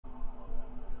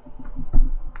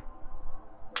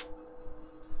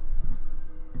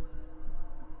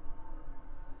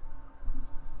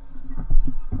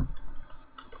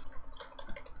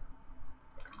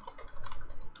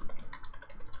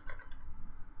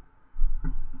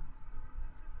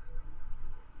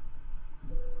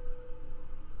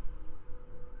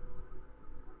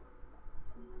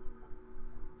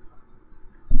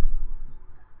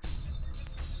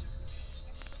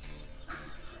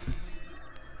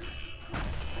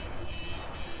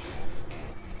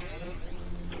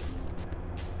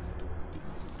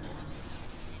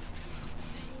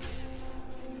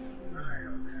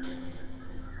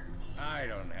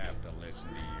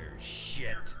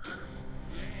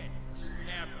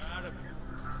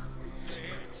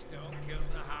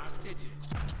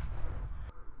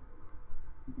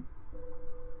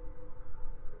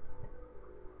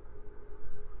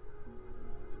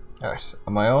Alright,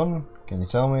 am I on? Can you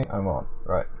tell me? I'm on.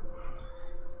 Right.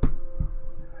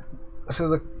 So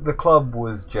the club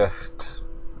was just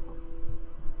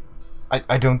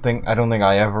I don't think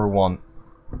I ever want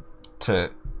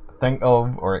to think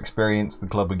of or experience the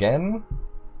club again.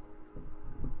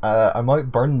 I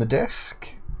might burn the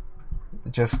disc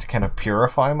just to kind of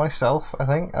purify myself, I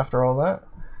think, after all that.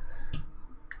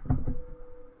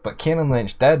 But Kane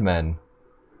Lynch Dead Men,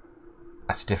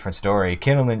 that's a different story.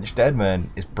 Kane Lynch Dead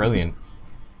Men is brilliant,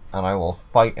 and I will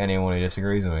fight anyone who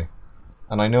disagrees with me.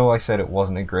 And I know I said it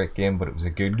wasn't a great game, but it was a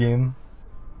good game.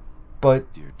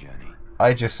 But Dear Jenny,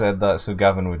 I just said that so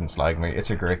Gavin wouldn't slag me. It's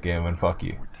a great game, and fuck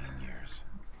you.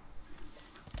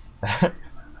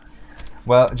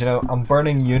 Well, do you know, I'm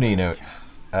burning uni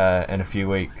notes in a few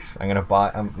weeks. I'm gonna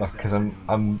buy, because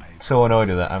I'm so annoyed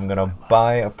with it. I'm gonna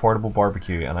buy a portable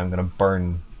barbecue and I'm gonna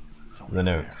burn the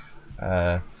notes.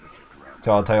 So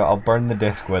I'll tell you, I'll burn the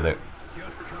disc with it.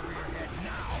 just cover your head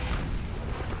now.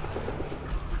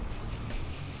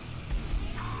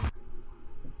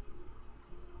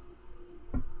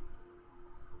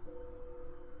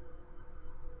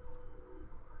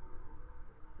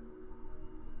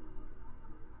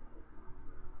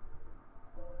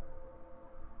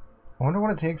 I wonder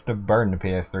what it takes to burn the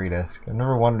PS3 disc. I've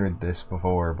never wondered this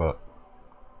before, but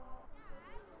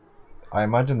I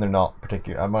imagine they're not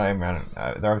particular.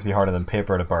 They're obviously harder than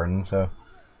paper to burn, so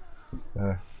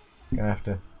gonna have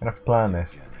to plan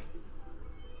this.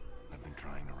 I've been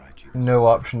trying to write you No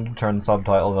option to turn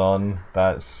subtitles on.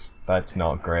 That's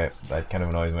not great. That kind of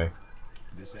annoys me.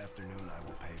 this afternoon. I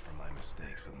will pay for my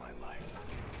mistakes with my life.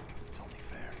 It's only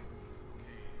fair.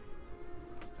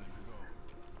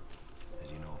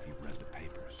 As you know, if you've read the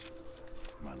papers,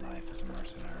 my life as a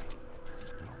mercenary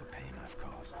and all the pain I've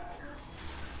caused.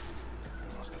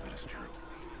 Most of it is true.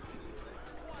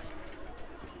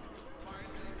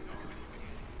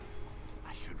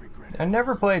 I should regret it. I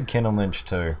never played Kane Lynch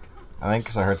 2. I think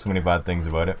because I heard so many bad things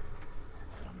about it.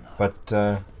 But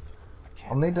I'll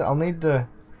need to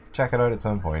check it out at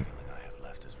some point. The feeling I have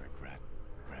left is regret.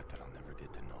 Regret that I'll never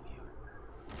get to know you.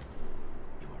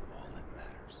 You are all that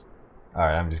matters.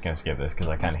 Alright, I'm just gonna skip this because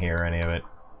I can't hear any of it.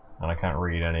 And I can't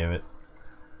read any of it.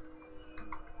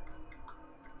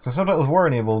 So subtitles were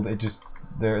enabled, it just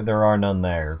there are none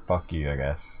there. Fuck you, I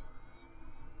guess.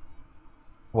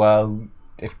 Well,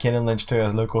 if Kane Lynch 2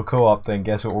 has local co-op, then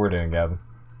guess what we're doing, Gavin?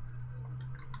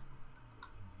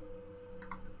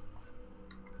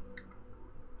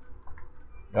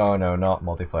 Oh no, not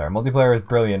multiplayer. Multiplayer is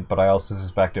brilliant, but I also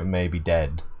suspect it may be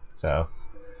dead. So,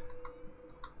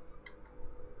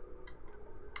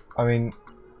 I mean,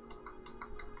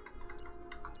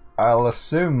 I'll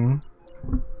assume,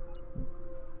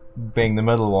 being the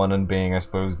middle one and being, I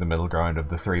suppose, the middle ground of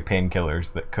the three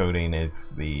painkillers, that codeine is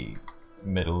the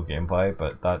middle gameplay,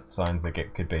 but that sounds like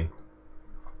it could be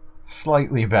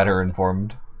slightly better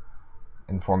informative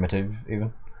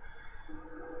even.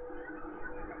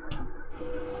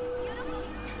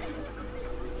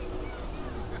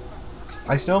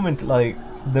 I still meant, like,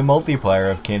 the multiplayer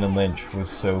of Kane Lynch was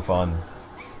so fun.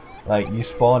 Like, you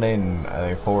spawn in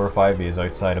 4 or 5 of you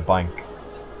outside a bank,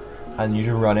 and you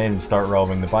just run in and start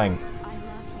robbing the bank.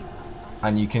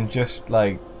 And you can just,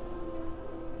 like,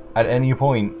 at any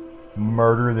point,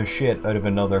 murder the shit out of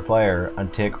another player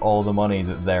and take all the money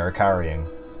that they're carrying.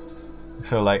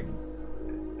 So, like,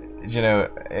 you know,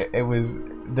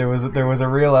 there was a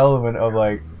real element of,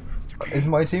 like, is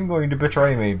my team going to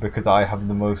betray me because I have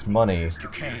the most money?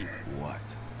 Mr. Kane, what?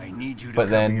 I need you to But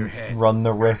cover your then head. run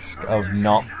the risk of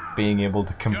not being able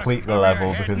to complete the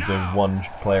level because there's one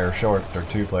player short or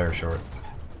 2 player shorts.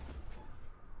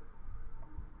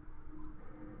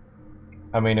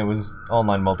 I mean, it was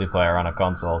online multiplayer on a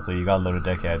console, so you got a load of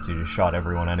dickheads who just shot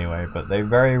everyone anyway, but they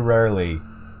very rarely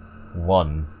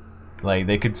won. Like,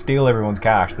 they could steal everyone's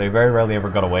cash, they very rarely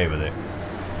ever got away with it.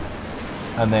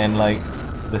 And then, like,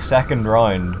 the second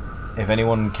round, if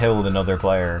anyone killed another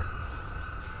player,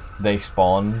 they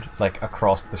spawned, like,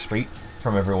 across the street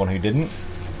from everyone who didn't.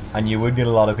 And you would get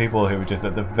a lot of people who would just,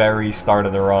 at the very start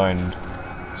of the round,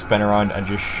 spin around and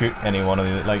just shoot anyone.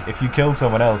 Like, if you killed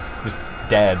someone else, just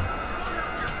dead.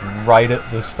 Right at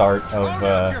the start of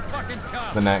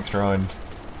the next round.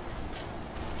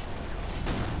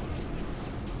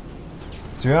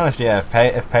 To be honest, yeah,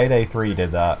 if Payday 3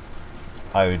 did that,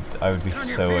 I would be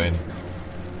so in.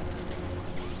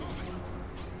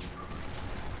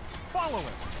 Follow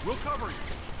it. We'll cover you.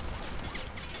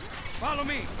 Follow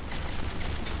me.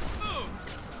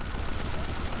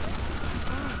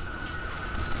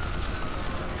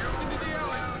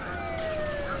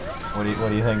 What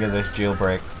do you think of this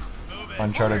jailbreak?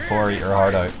 Uncharted 4, eat your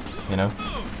heart out, you know?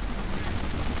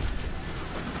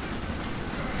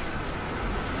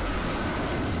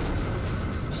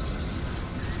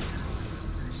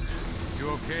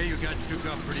 okay? You got shook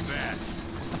up pretty bad.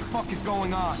 What the fuck is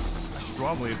going on? I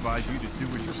strongly advise you to do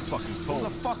as you're fucking Who told. the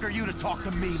fuck are you to talk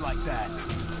to me like that?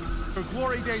 Your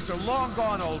glory days are long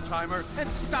gone, old-timer, and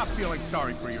stop feeling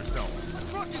sorry for yourself.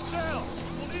 The truck is down!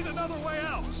 We'll need another way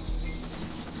out!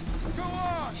 Go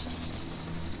on!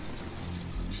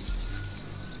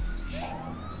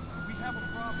 We have a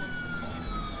problem.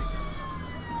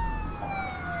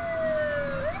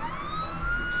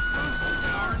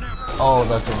 Now or never. Oh,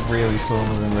 that's a really slow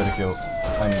moving ridicule.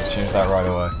 I need to change that right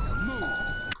away.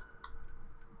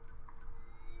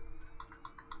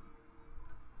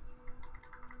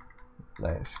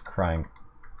 Let's crank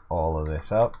all of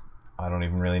this up. I don't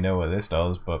even really know what this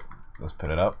does, but let's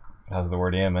put it up. It has the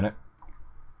word aim in it.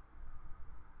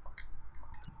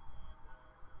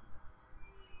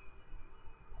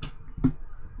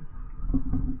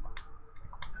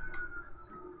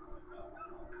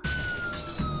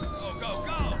 Go, go,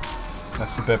 go!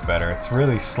 That's a bit better. It's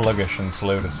really sluggish and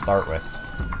slow to start with.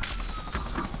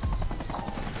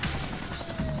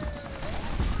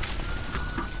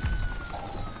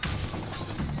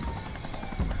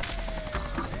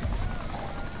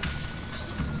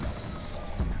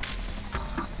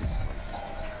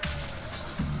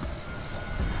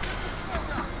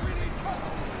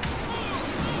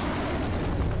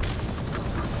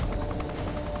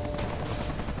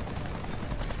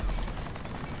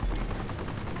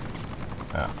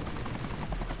 Yeah.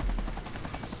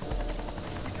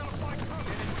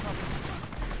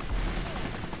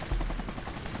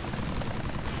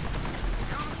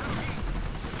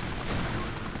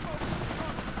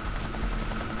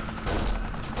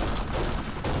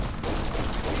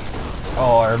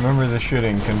 Oh, I remember the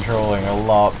shooting controlling a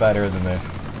lot better than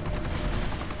this.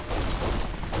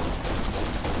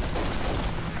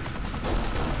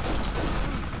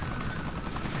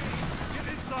 Get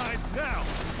inside now!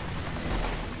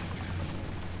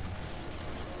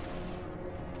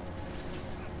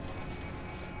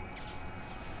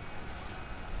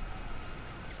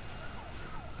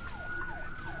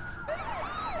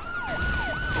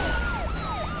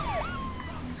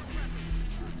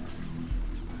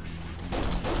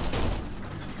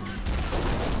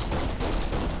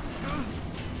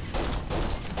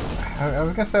 I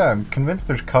was gonna say, I'm convinced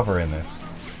there's cover in this.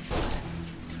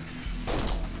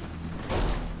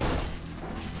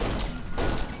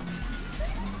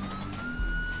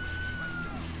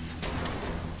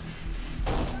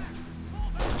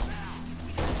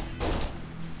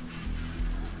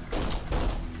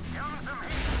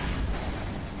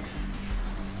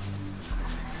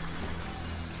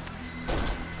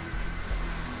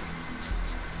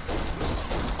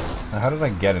 Now, how did I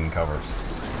get in cover?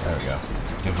 There we go.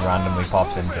 Just randomly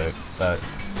pops into it.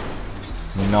 That's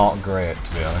not great,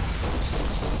 to be honest.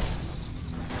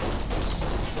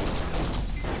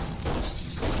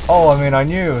 Oh, I mean, I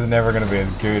knew it was never going to be as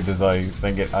good as I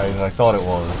thought it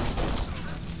was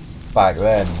back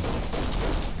then.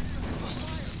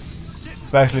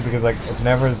 Especially because, like, it's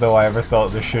never as though I ever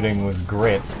thought the shooting was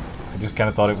great. I just kind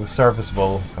of thought it was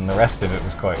serviceable, and the rest of the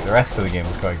game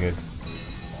was quite good.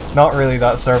 It's not really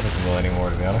that serviceable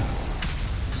anymore, to be honest.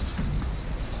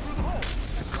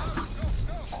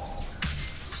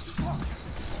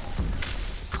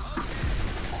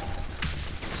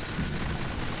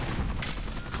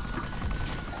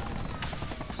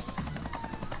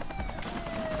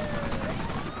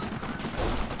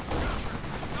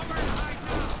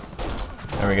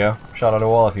 There we go. Shot at a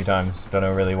wall a few times. Don't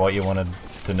know really what you wanted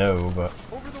to know, but...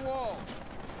 Over the wall!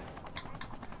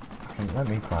 Let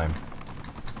me climb.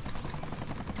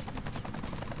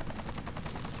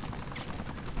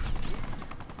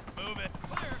 Move it!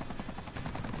 Clear!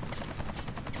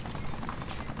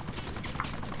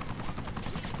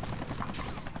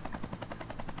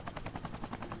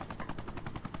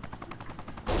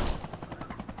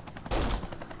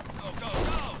 Go, go,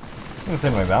 go! Doesn't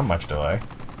seem like that much delay.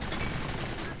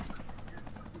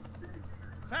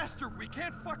 Faster! We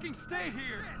can't fucking stay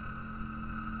here!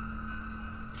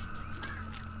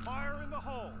 Fire in the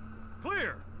hole!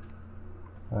 Clear!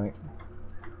 Right.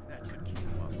 That should keep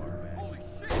him off our back. Holy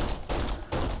shit!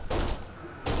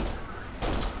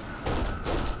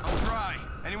 I'm dry.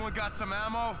 Anyone got some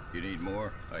ammo? You need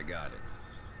more? I got it.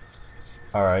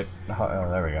 Alright. Oh,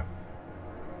 there we go.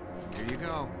 Here you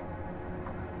go.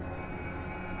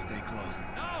 Stay close.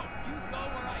 No! You go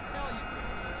where I tell you to!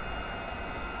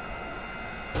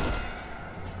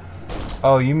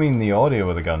 Oh, you mean the audio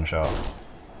of the gunshot?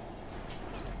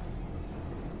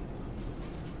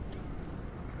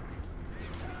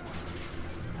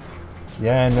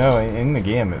 Yeah, no, in the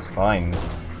game it's fine.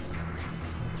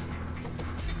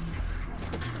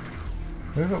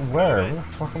 Move it where? Where the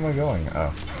fuck am I going?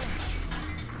 Oh.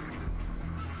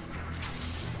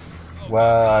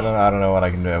 Well, I don't know what I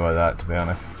can do about that, to be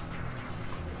honest.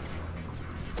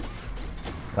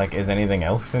 Like, is anything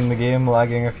else in the game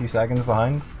lagging a few seconds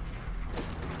behind?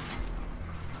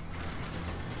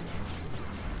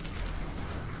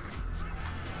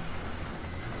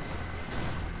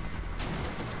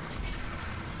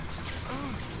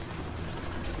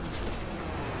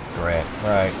 Great,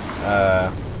 right,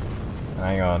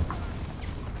 hang on.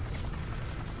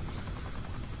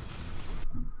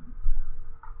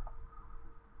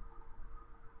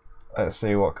 Let's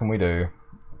see, what can we do?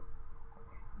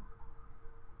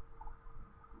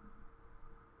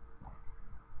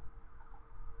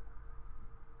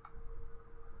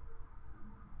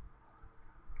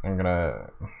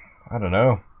 I don't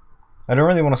know. I don't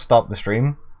really want to stop the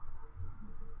stream.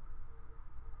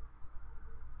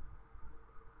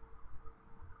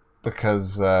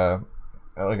 Because, I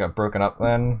got broken up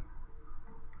then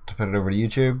to put it over to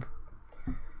YouTube.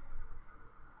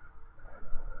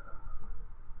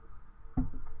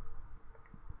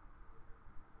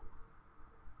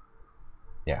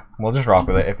 Yeah, we'll just rock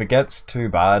with it. If it gets too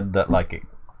bad that, like,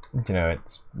 you know,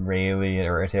 it's really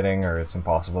irritating or it's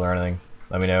impossible or anything,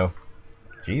 let me know.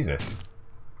 Jesus.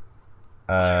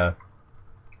 I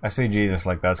say Jesus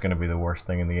like that's gonna be the worst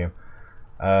thing in the game.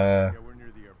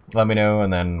 Let me know,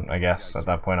 and then I guess at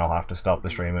that point I'll have to stop the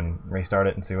stream and restart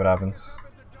it and see what happens.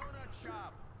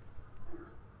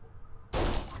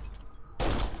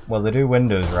 Well, they do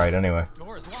Windows right anyway.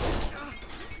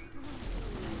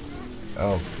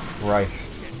 Oh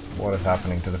Christ, what is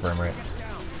happening to the frame rate?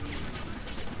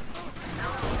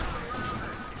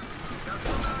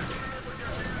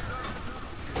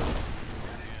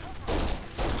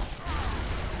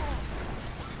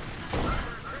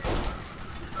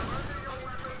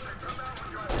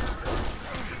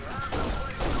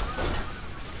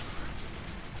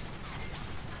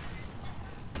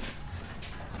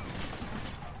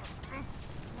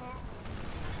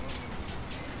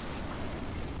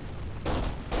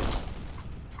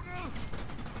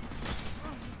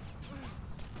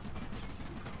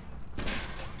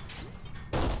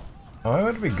 Am I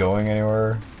meant to be going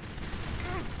anywhere?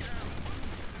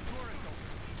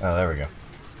 Oh, there we go.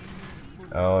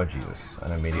 Oh, Jesus.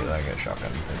 And immediately I get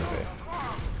shotgun in the face.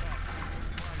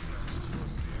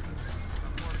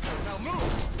 Now move!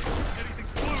 Anything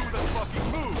blue, then fucking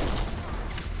move!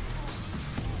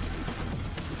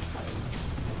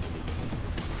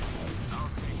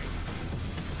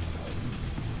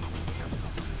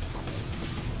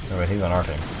 Oh, wait, he's on our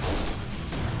team.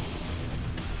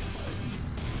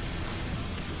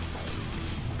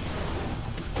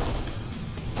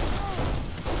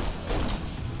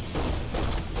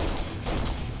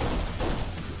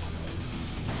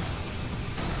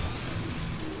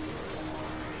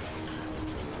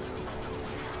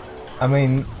 I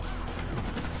mean,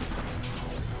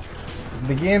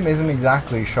 the game isn't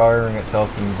exactly showering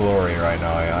itself in glory right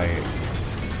now.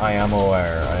 I am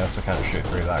aware. I also can't shoot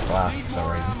through that glass for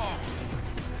some reason.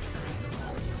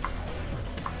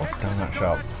 What donut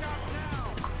shop?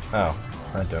 Oh,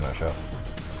 that donut shop.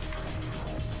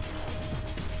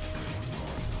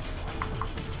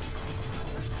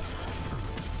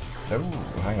 Oh,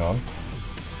 hang on.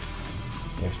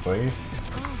 Yes, please.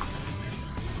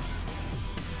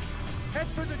 Head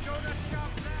for the donut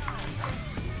shop now!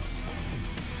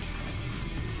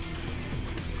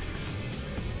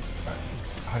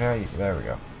 How do I... There we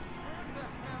go.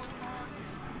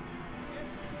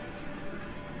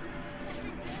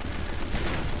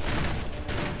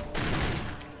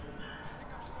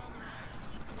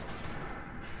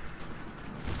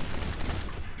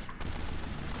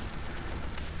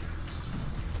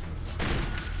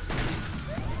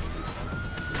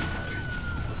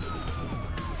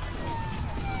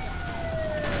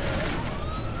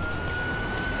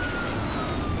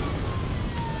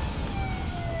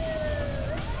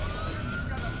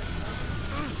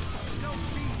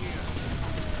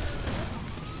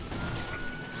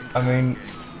 I mean,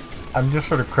 I'm just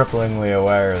sort of cripplingly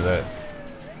aware that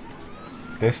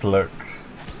this looks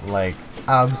like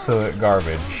absolute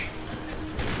garbage.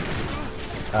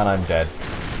 And I'm dead.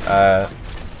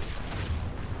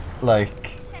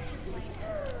 Like,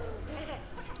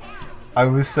 I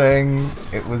was saying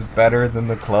it was better than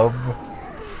the club.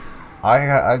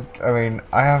 I mean,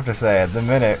 I have to say, at the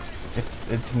minute,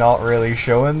 it's not really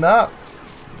showing that.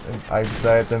 I'd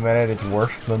say at the minute it's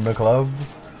worse than the club.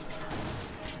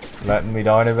 It's letting me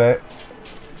down a bit.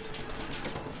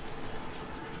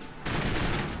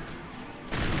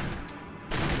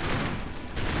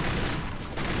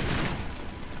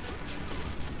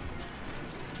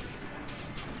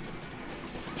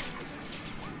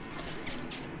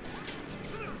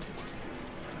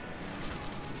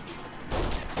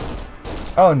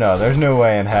 Oh no, there's no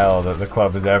way in hell that the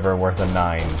club is ever worth a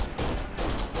 9.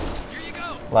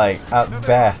 Like, at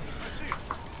best,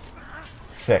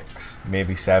 6,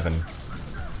 maybe 7.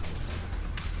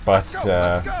 But,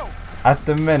 at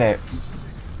the minute,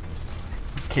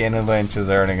 Kane Lynch is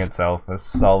earning itself a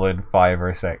solid 5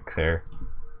 or 6 here.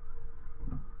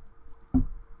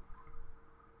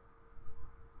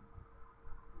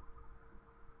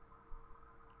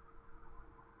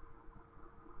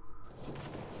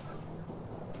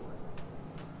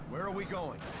 Where are we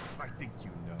going? I think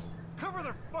you know. Cover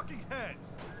their fucking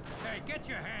heads! Hey, get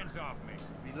your hands off me.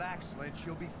 Relax, Lynch,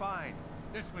 you'll be fine.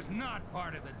 This was not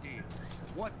part of the deal.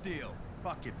 What deal?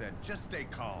 Fuck it then, just stay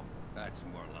calm. That's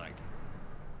more like it.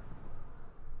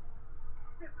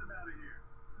 Get them out of here!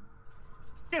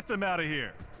 Get them out of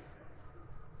here!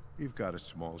 We've got a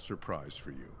small surprise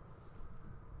for you.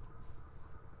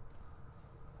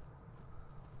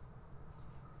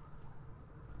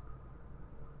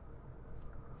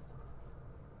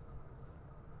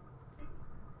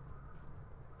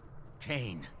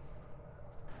 Kane,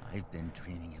 I've been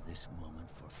dreaming of this moment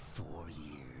for 4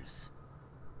 years.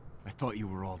 I thought you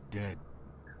were all dead.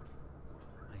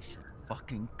 I should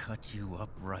fucking cut you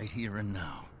up right here and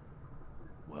now.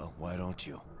 Well, why don't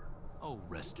you? Oh,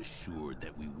 rest assured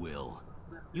that we will.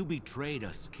 You betrayed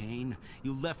us, Kane.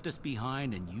 You left us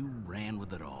behind and you ran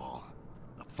with it all.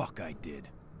 The fuck I did.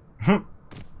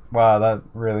 Wow, that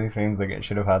really seems like it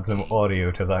should have had some Kane,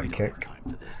 audio to that we don't kick. have time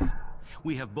for this.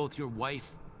 We have both your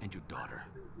wife and your daughter.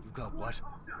 You got what?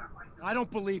 I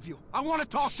don't believe you. I want to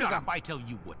talk to Shut them. up, I tell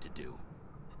you what to do.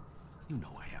 You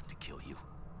know I have to kill you.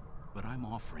 But I'm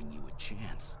offering you a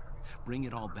chance. Bring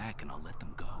it all back and I'll let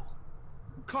them go.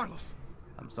 Carlos.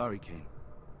 I'm sorry, Kane.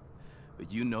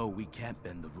 But you know we can't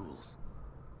bend the rules.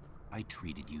 I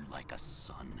treated you like a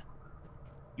son.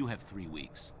 You have 3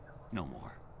 weeks. No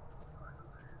more.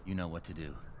 You know what to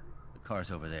do. The car's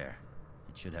over there.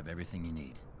 It should have everything you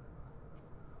need.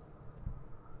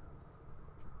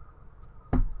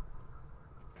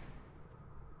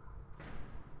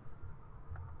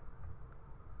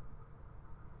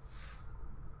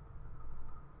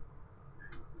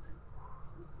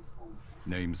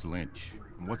 Name's Lynch.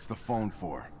 And what's the phone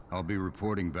for? I'll be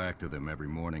reporting back to them every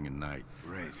morning and night.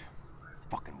 Great.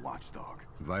 Fucking watchdog.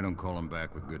 If I don't call them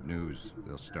back with good news,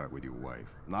 they'll start with your wife.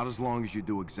 Not as long as you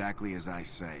do exactly as I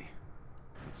say.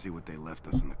 Let's see what they left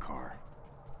us in the car.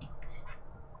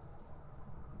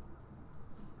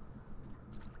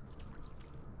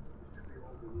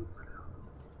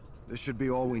 This should be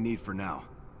all we need for now.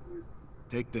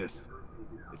 Take this.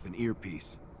 It's an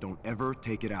earpiece. Don't ever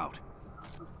take it out.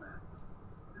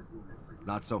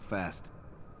 Not so fast.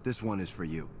 This one is for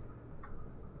you.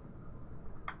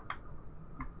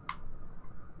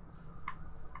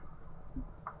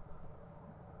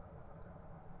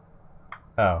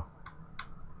 Oh.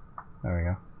 There we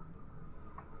go.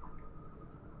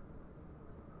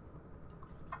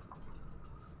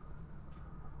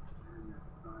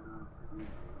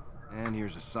 And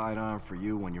here's a sidearm for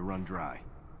you when you run dry.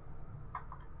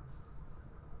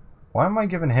 Why am I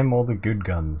giving him all the good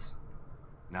guns?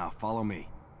 Now, follow me.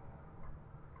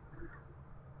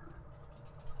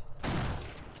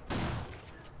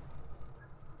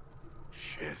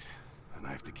 Shit. And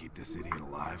I have to keep this idiot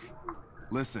alive?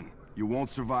 Listen, you won't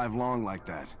survive long like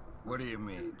that. What do you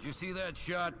mean? Did you see that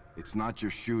shot? It's not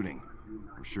your shooting.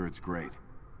 I'm sure it's great.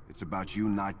 It's about you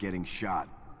not getting shot.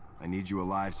 I need you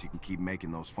alive so you can keep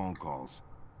making those phone calls.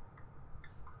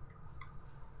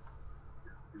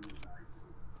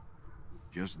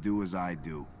 Just do as I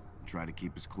do, and try to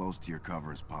keep as close to your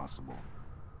cover as possible.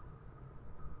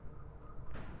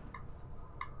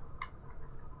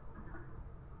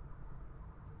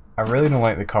 I really don't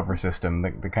like the cover system,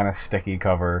 the kind of sticky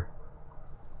cover.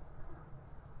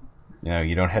 You know,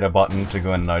 you don't hit a button to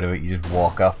go in and out of it, you just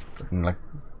walk up and like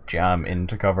jam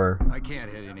into cover. I can't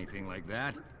hit anything like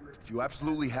that. If you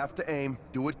absolutely have to aim,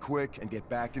 do it quick and get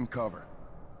back in cover.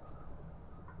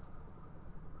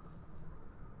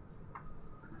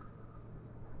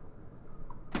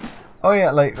 Oh yeah,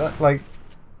 like,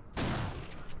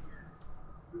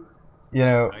 you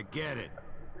know, I get it.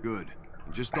 Good.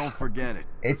 And just don't forget it.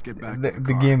 Let's get back to the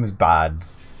the car. game is bad.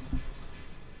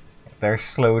 They're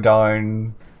slow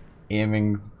down,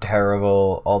 aiming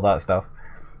terrible, all that stuff.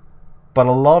 But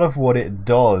a lot of what it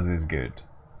does is good.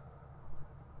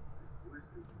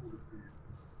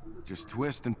 Just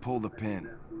twist and pull the pin.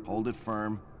 Hold it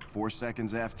firm. 4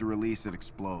 seconds after release, it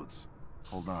explodes.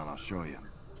 Hold on, I'll show you.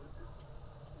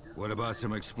 What about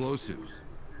some explosives?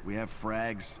 We have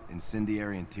frags,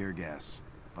 incendiary, and tear gas.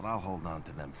 But I'll hold on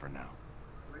to them for now.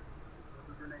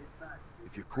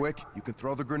 If you're quick, you can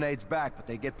throw the grenades back, but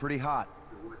they get pretty hot.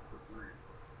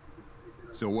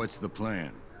 So what's the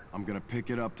plan? I'm gonna pick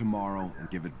it up tomorrow and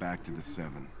give it back to the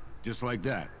 7. Just like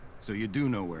that? So you do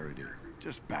know where it is?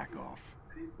 Just back off.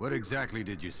 What exactly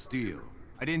did you steal?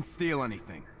 I didn't steal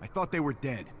anything. I thought they were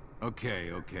dead.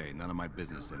 Okay, okay. None of my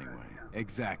business anyway.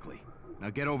 Exactly. Now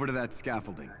get over to that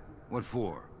scaffolding. What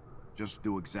for? Just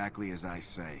do exactly as I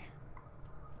say.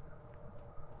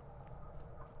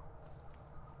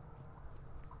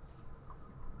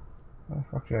 Where the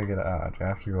fuck do I get it at? Do I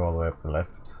have to go all the way up the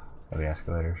lift or the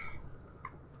escalators?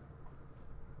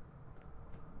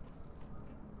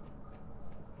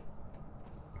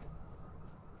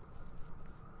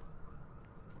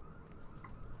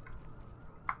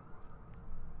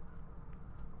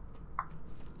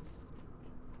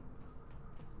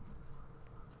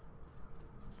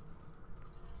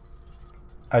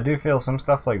 I do feel some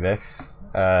stuff like this,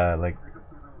 like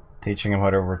teaching him how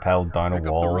to rappel down Pick a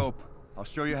up wall. the rope. I'll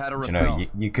show you how to You rappel. know,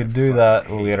 you could do that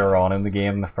later on in the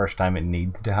game, the first time it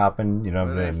needs to happen. You don't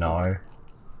have to do it now.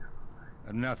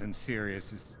 Nothing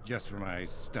serious. It's just for my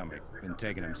stomach. Been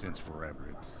taking them since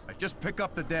forever. It's... Just pick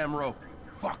up the damn rope.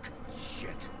 Fuck!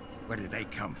 Shit. Where did they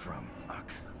come from? Fuck.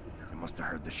 They must have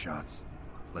heard the shots.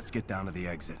 Let's get down to the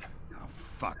exit. Oh,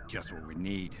 fuck. Just what we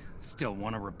need. Still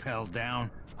want to rappel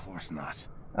down? Of course not.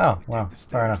 Oh, We well, take the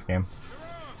fair enough, stairs. game.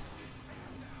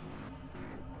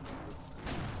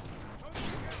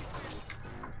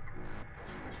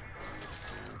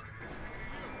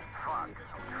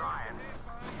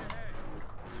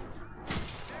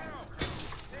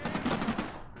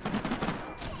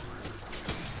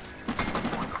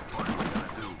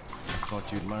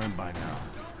 Thought you'd learn by now.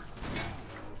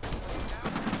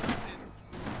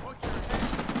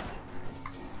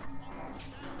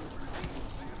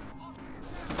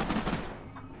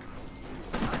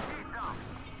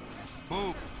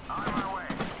 Move. On my way.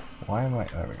 Why am I?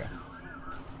 There we go.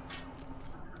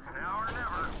 Now or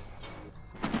never.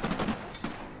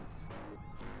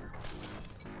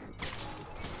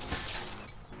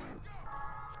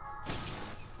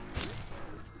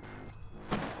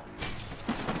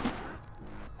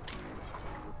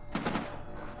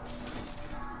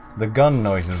 The gun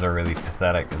noises are really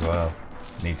pathetic as well.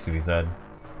 Needs to be said.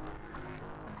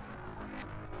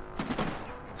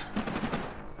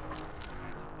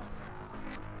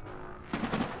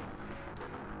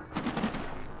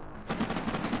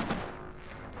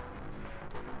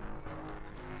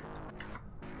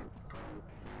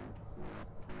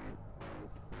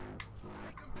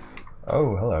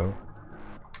 Oh, hello.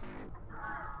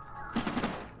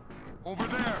 Over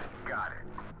there. Got it.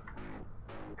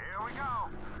 Here we go.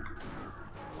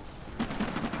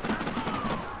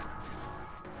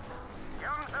 Give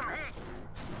him some heat.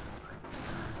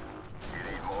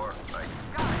 You need more? Like,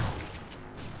 got it.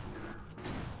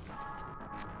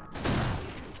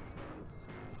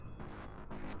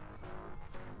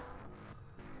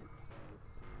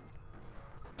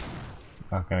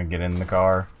 Not gonna get in the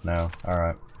car? No.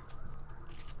 Alright.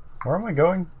 Where am I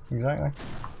going exactly?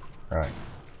 Right.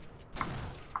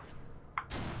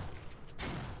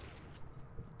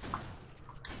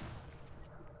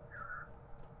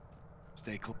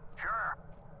 Stay close. Sure.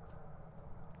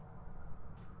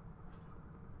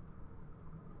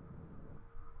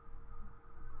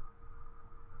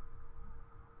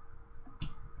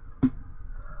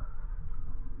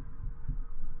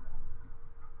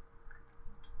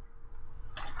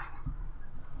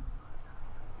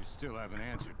 You still haven't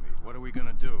answered me. What are we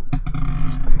gonna do?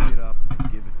 Just pick it up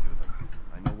and give it to them.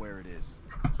 I know where it is.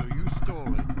 So you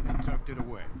stole it and tucked it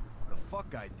away. The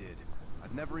fuck I did.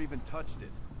 I've never even touched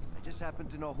it. I just happen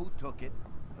to know who took it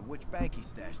and which bank he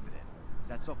stashed it in. Is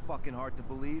that so fucking hard to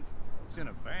believe? It's in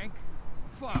a bank?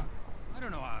 Fuck! I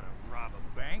don't know how to rob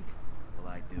a bank. Well,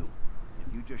 I do. And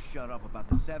if you just shut up about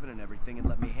the 7 and everything and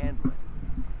let me handle it.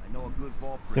 I know a good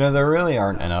vault. You know, there really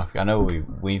aren't enough. I know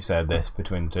we've said this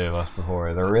between the two of us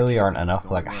before. There really aren't enough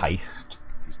like heist,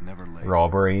 He's never late.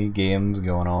 robbery games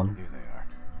going on. Here they are.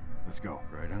 Let's go.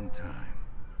 Right on time.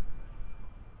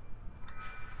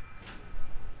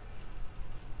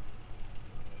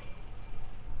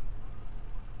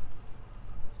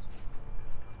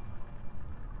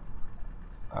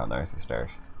 Oh, there's the stairs.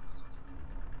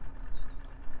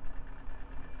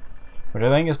 Which I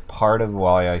think is part of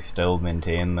why I still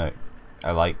maintain that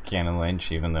I like Kane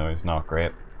Lynch, even though it's not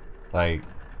great. Like,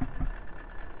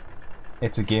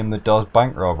 it's a game that does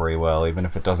bank robbery well, even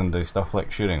if it doesn't do stuff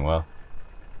like shooting well.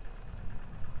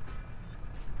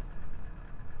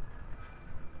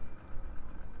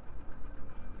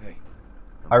 Hey.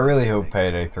 I really hope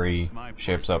Payday 3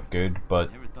 shapes up good,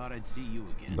 but Never thought I'd see you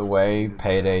again. the way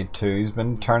Payday 2's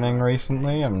been turning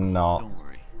recently, I'm not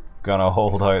gonna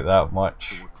hold out that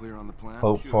much So we're clear on the plan?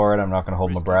 hope for it. I'm not gonna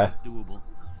hold my Risky, breath. but doable.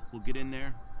 We'll get in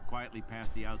there, quietly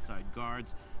past the outside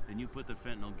guards. Then you put the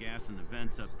fentanyl gas in the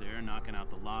vents up there, knocking out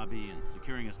the lobby and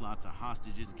securing us lots of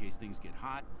hostages in case things get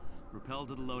hot. Rappel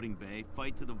to the loading bay,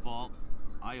 fight to the vault.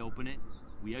 I open it.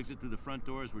 We exit through the front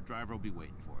doors where driver will be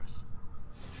waiting for us.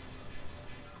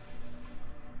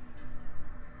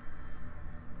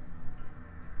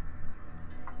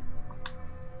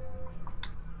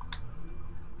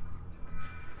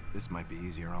 This might be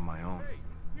easier on my own. Hey,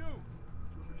 you!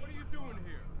 What are you doing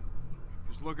here?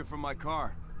 Just looking for my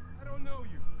car. I don't know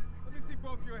you. Let me see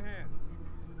both your hands.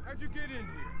 How'd you get in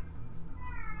here?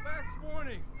 Last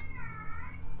warning!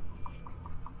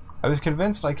 I was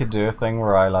convinced I could do a thing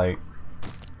where I like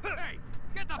Hey,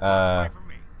 get the fuck away from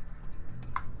me!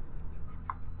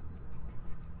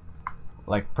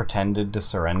 like pretended to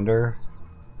surrender.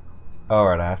 Oh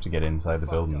right, I have to get inside the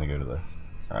building to go to the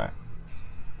alright.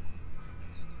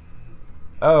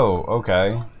 Oh,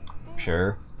 okay.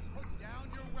 Sure. Put down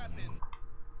your weapon!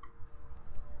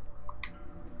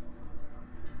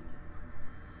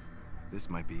 This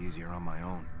might be easier on my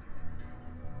own.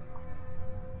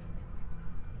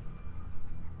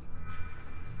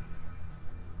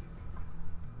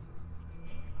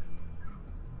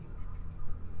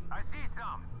 I see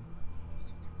some.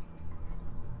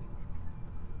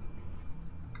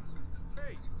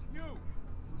 Hey, you!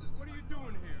 What are you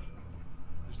doing here?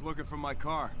 Just looking for my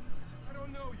car. I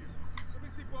don't know you. Let me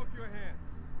see both your hands.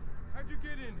 How'd you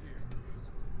get in here?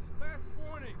 Last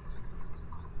warning!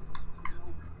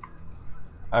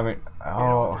 I mean,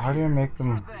 oh, how do I make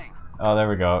them? Oh, there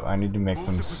we go. I need to make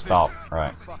them stop.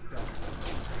 Right.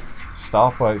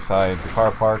 Stop outside the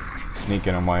car park. Sneak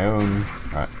in on my own.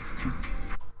 Right.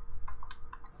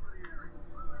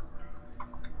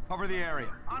 Cover the area.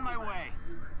 On my way.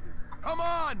 Come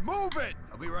on, move it!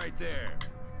 I'll be right there.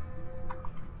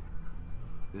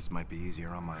 This might be easier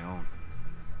on my own.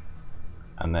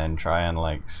 And then try and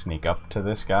like sneak up to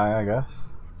this guy, I guess.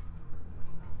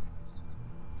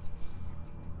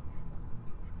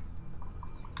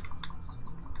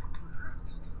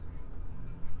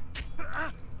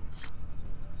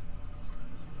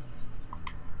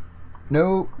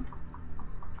 No.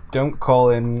 Don't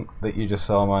call in that you just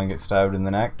saw a man get stabbed in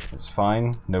the neck. It's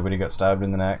fine. Nobody got stabbed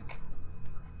in the neck.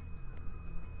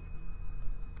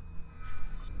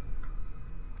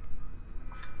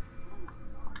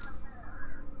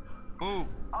 Move.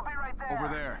 I'll be right there. Over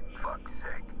there. Fuck's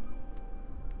sake.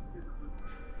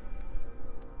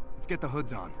 Let's get the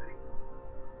hoods on.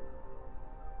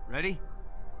 Ready?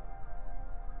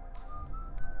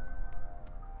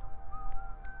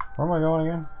 Where am I going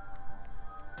again?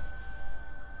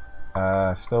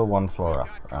 Still one floor up.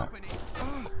 Right.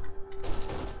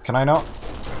 Can I not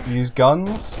use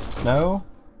guns? No?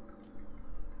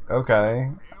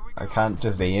 Okay. I can't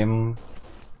just aim.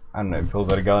 I don't know, he pulls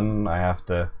out a gun, I have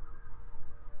to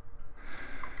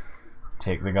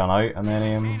take the gun out and then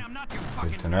aim.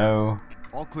 Good to know.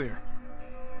 All clear.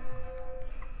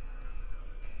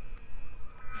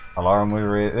 Alarm we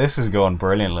raised. This is going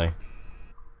brilliantly.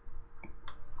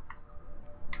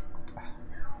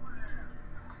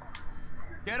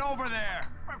 Get over there.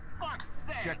 For fuck's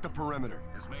sake! Check the perimeter.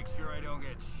 Just make sure I don't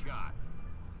get shot.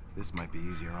 This might be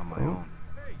easier on my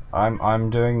own. I'm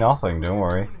doing nothing, don't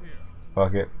worry.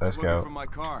 Fuck it, let's Just looking go. for my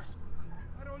car.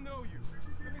 I don't know you.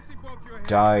 Let me see both your hands.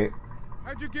 Die.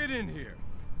 How'd you get in here?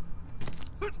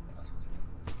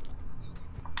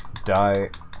 Die.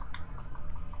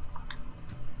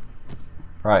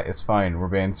 Right, it's fine. We're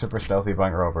being super stealthy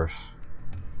bank robbers.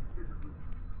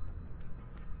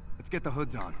 Let's get the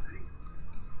hoods on.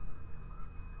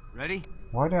 Ready?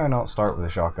 Why do I not start with a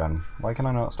shotgun? Why can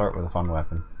I not start with a fun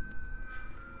weapon?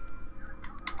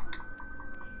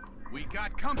 We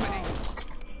got company!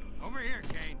 Over here,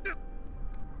 Kane.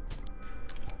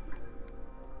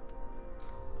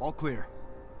 All clear.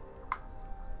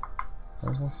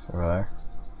 Where's this? Over there.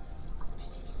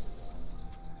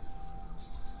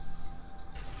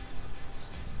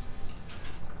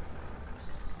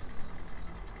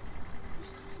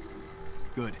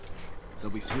 Good. They'll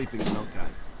be sleeping in no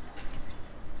time.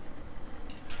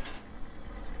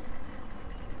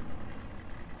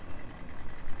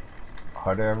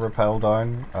 How do I rappel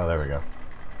down? Oh, there we go.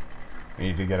 We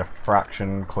need to get a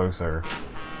fraction closer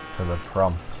to the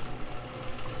prompt.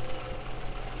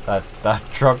 That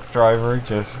truck driver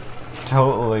just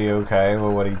totally okay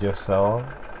with what he just saw.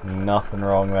 Nothing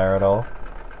wrong there at all.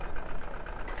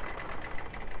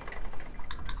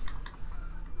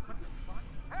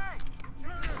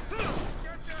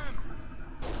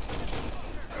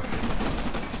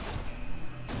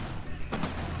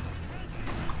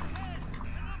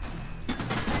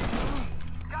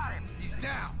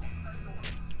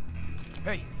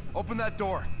 Open that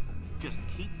door. Just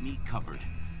keep me covered.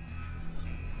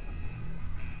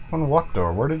 On what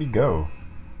door? Where did he go?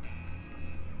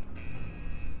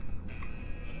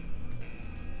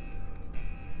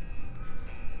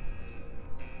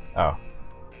 Oh.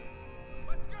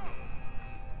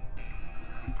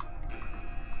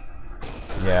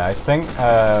 Yeah, I think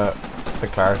the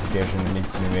clarification that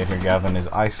needs to be made here, Gavin, is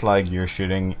I slag your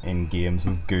shooting in games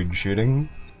with good shooting.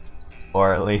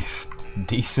 Or at least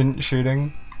decent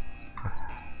shooting.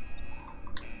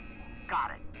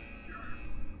 Got it.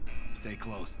 Stay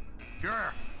close.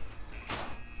 Sure.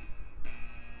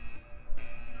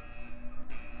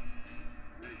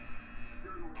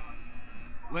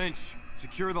 Lynch,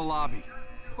 secure the lobby.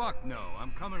 Fuck no,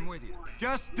 I'm coming with you.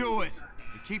 Just do it,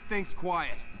 and keep things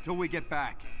quiet until we get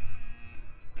back.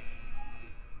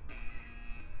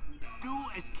 Do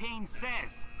as Kane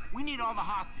says. We need all the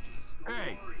hostages.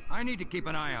 Hey, I need to keep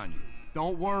an eye on you.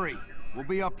 Don't worry, we'll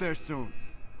be up there soon.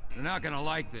 They're not gonna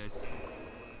like this.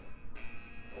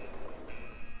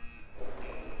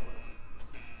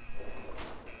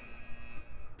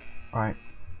 Right.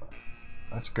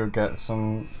 Let's go get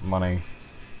some money.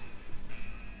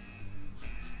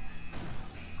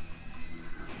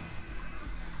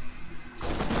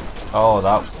 Oh,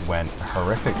 that went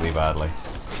horrifically badly.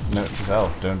 Note to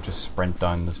self, don't just sprint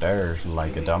down the stairs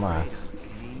like a dumbass.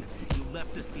 You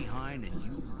left us behind and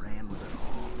you ran with it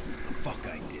all. Fuck,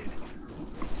 I did.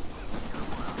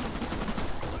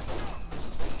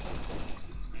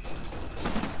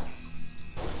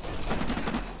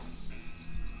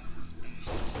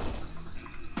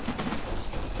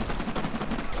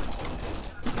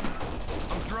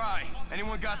 I'm dry.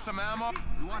 Anyone got some ammo?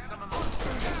 You want some of those?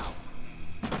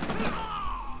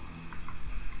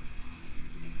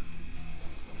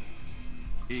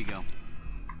 Here you go.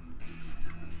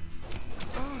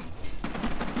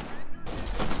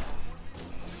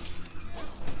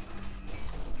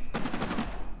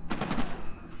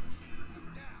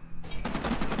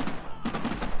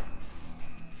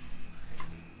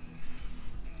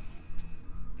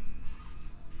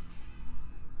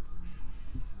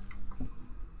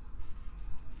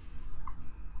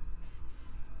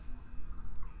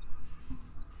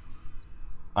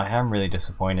 I am really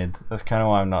disappointed. That's kind of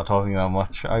why I'm not talking that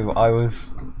much. I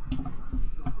was...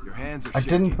 Your hands are I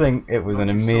didn't shaking. think it was Don't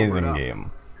an you sober it amazing up.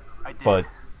 game, I did. but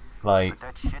like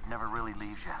That shit never really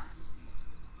leaves you.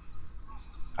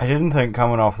 I didn't think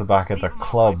coming off the back of the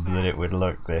club that it would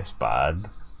look this bad.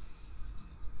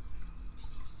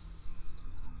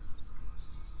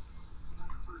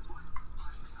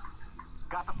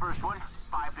 Got the first one.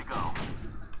 5 to go.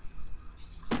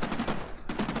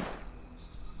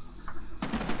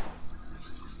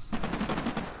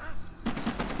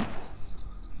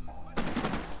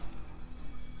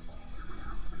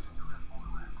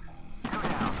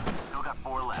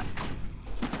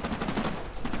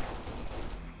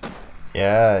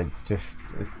 Yeah, it's just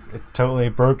it's totally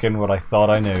broken what I thought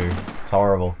I knew. It's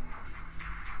horrible.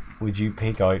 Would you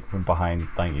peek out from behind?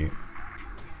 Thank you.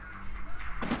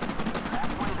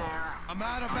 Halfway there. I'm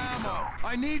out of ammo.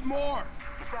 I need more.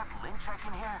 Is that Lynch I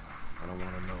can hear? I don't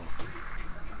want to know.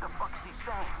 What the fuck is he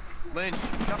saying? Lynch,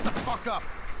 shut the fuck up.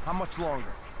 How much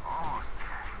longer? Almost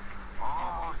there.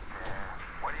 Almost there.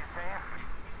 What are you saying?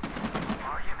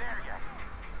 Are you there yet?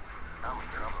 I'm in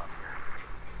trouble up here.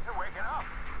 You're waking up.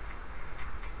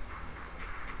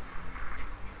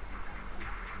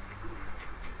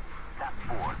 That's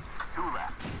 4. 2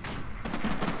 left.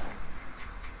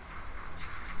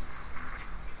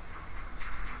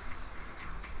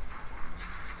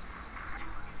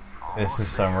 This is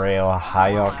some real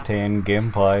high octane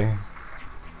gameplay.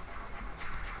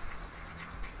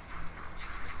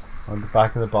 On the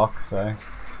back of the box, the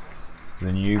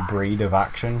new breed of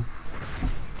action.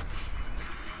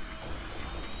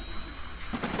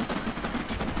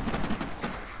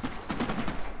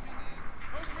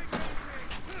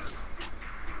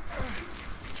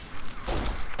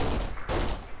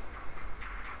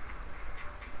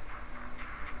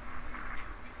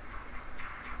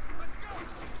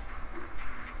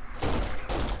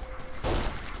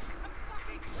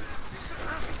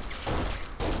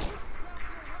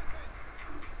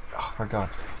 For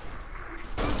God's sake.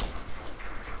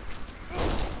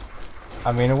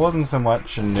 I mean, it wasn't so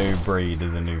much a new breed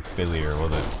as a new filier,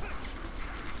 was it?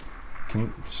 Can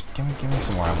you just give me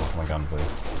some more ammo for my gun,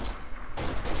 please?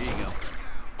 Here you go.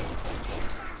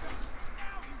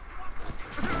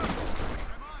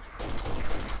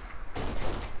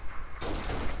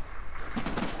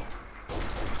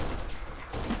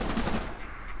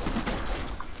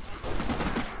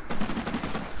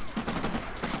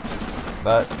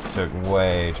 That took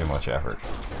way too much effort.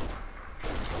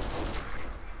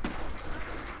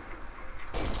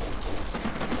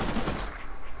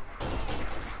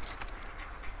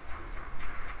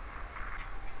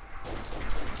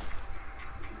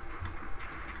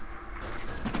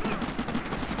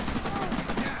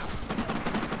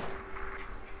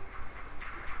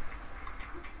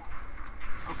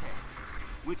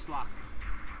 Which locker?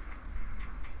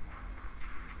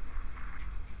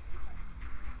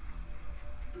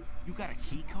 You got a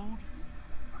key code?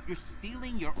 You're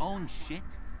stealing your own shit?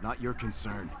 Not your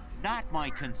concern. Not my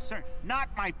concern. Not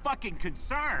my fucking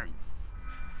concern!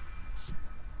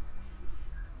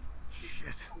 Shit,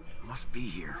 it must be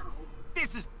here.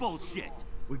 This is bullshit!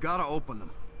 We gotta open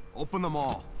them. Open them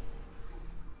all.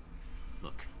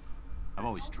 Look, I've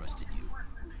always trusted you.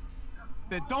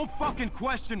 Then don't fucking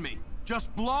question me.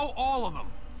 Just blow all of them.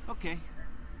 Okay.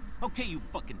 Okay, you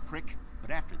fucking prick.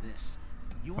 But after this,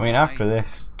 you I mean, after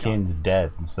this, Kane's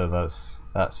dead, so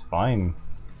that's fine.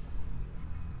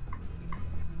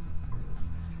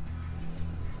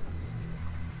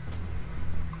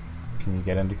 Can you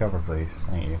get into cover, please?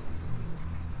 Thank you.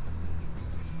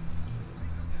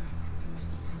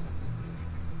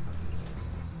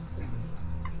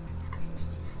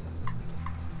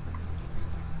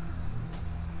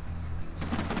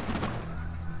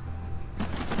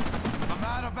 I'm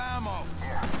out of ammo.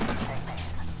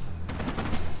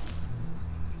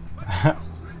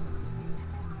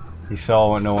 He saw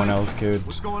what no one else could.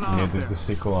 What's going He on knew up there was there?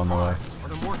 a sequel on the way, Are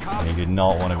there more and cops? he did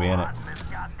not want to be in it. This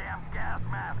goddamn gas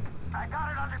mask. I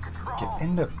got it under control. Get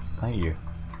in the. Thank you.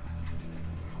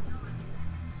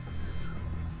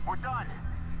 We're done.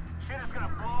 Shit is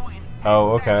gonna blow in 10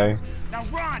 Oh, okay. seconds. Now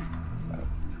run!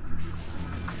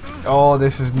 Oh,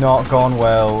 this has not gone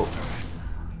well.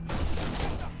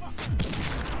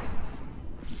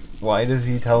 Why does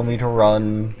he tell me to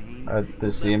run at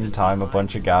the same time a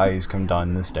bunch of guys come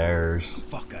down the stairs?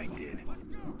 Fuck, I did.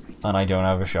 And I don't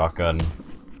have a shotgun.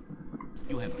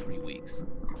 You have 3 weeks.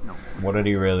 What did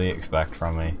he really expect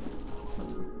from me?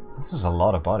 This is a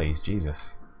lot of bodies,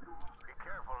 Jesus. Be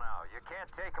careful now. You can't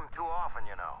take them too often,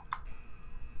 you know.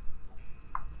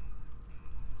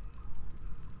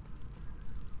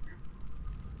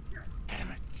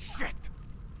 Damn it. Shit.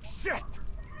 Shit.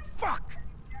 Fuck.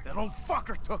 That old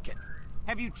fucker took it.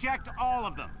 Have you checked all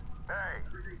of them? Hey,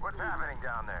 what's happening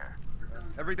down there?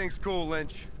 Everything's cool,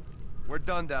 Lynch. We're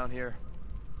done down here.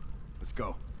 Let's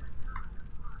go.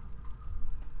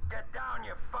 Get down,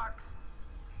 you fucks!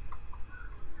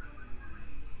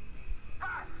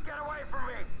 Ah, get away from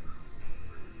me!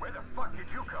 Where the fuck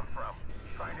did you come from?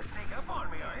 Trying to sneak up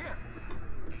on me, are you?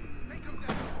 Take him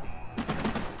down.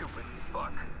 Stupid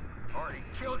fuck. Already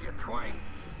killed you twice.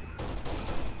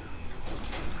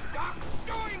 Stop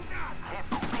doing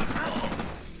that!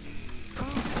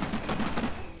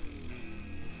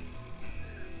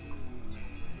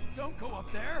 Don't go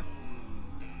up there.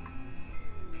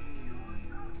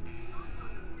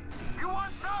 You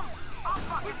want some? I'll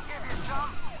fucking give you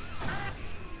some! Bitch!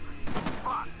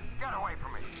 Fuck! Get away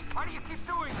from me! Why do you keep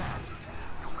doing that?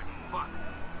 Stupid fuck!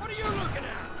 What are you looking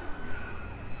at?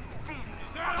 Jesus,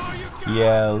 is that all you got?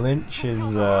 Yeah, Lynch is,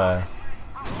 Only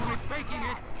faking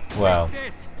it. well, Like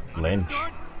this. Lynch.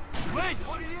 Understood? Lynch!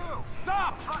 What are you?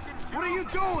 Stop! Fucking What are you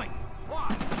doing?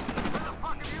 What? Where the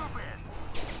fuck have you been?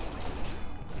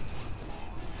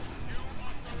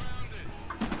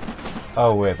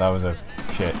 Oh wait, that was a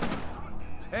shit.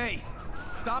 Hey,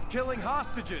 stop killing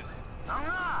hostages. I'm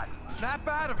not! Snap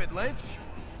out of it, Lynch.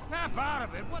 Snap out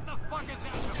of it? What the fuck is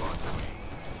that supposed to mean?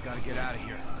 Gotta get out of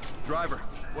here. Driver,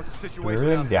 what's the Do we situation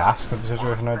really outside? ask what the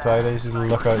situation outside is? Just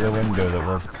look out the window that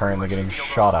we're currently getting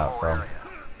shot at from.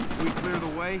 We clear the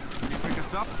way? Can you pick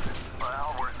us up?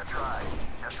 Well, worth a try.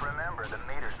 Just remember, the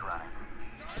meter's running.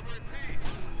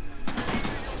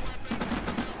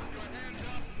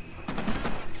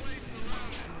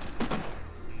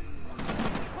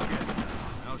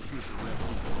 I'll shoot the rest.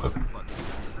 Fuck,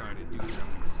 trying to do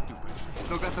something stupid.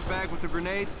 Still got the bag with the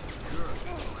grenades?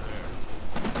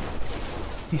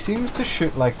 He seems to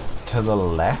shoot like to the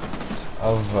left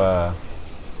of oh,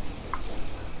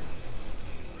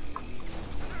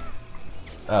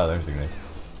 there's the grenade.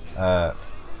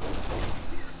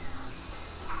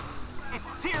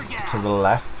 It's tear gas! To the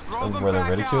left of where the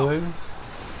ridicule is.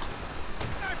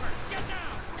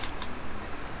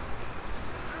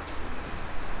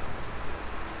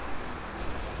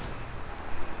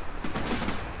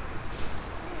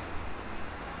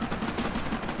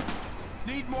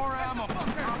 Need more ammo.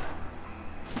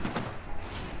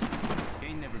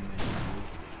 Kane never mentioned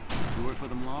you. You work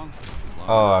with him long?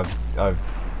 Oh, I've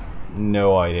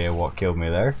no idea what killed me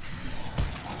there.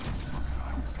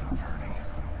 Stop hurting.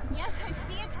 Yes, I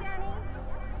see it, Danny.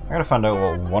 I gotta find out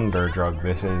what wonder drug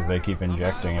this is they keep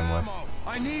injecting him with.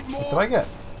 I need more. What did I get?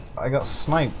 I got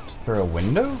sniped through a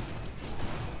window?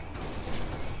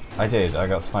 I did, I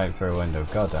got sniped through a window,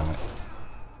 god damn it.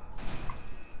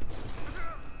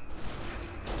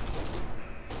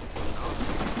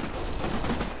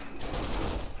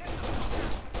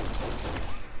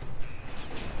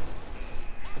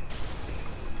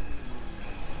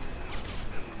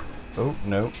 Oh,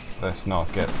 no. Let's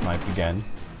not get sniped again.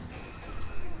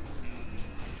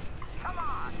 Come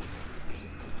on.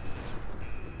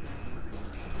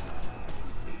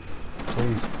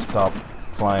 Please stop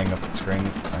flying up the screen.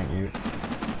 Thank you.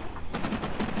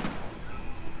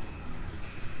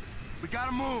 We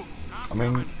gotta move. I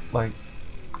mean, like,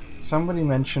 somebody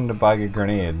mentioned a bag of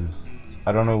grenades.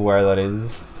 I don't know where that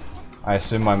is. I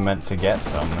assume I'm meant to get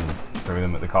some and throw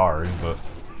them at the cars, but...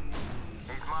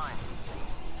 He's mine.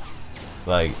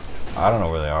 like, I don't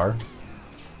know where they are.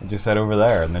 It just said over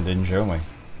there and then didn't show me.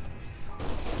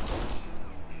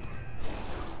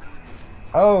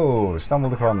 Oh,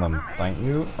 stumbled upon them. Thank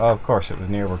you. Oh, of course, it was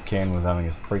near where Kane was having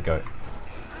his freak out.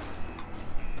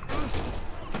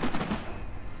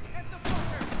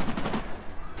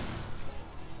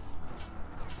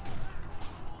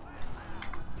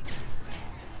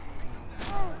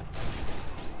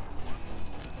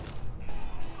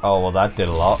 Oh, well, that did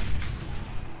a lot.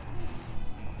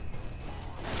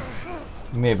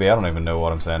 Maybe, I don't even know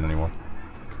what I'm saying anymore.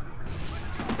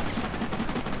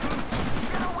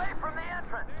 Get away from the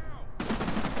entrance.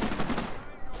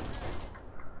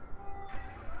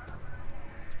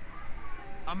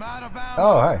 I'm out of ammo.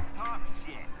 Oh, hey. Tough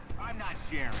shit. I'm not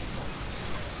sharing.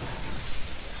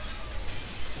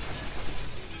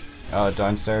 Oh,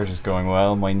 downstairs is going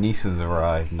well. My niece has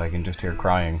arrived and I can just hear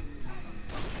crying.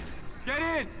 Get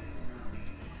in.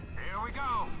 Here we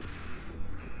go.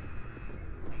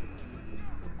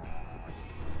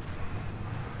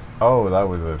 Oh, that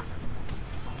was a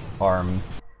arm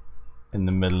in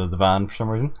the middle of the van for some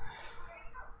reason.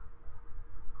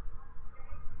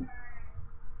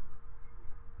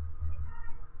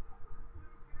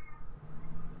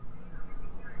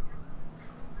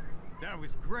 That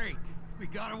was great. We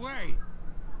got away.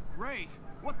 Great.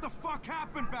 What the fuck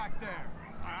happened back there?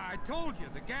 I told you,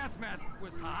 the gas mask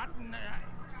was hot and...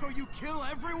 So you kill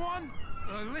everyone?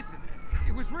 listen,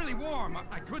 it was really warm.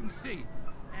 I couldn't see.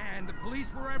 And the police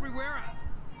were everywhere.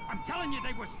 I'm telling you,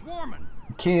 they were swarming.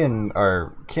 Kane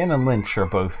and Lynch are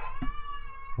both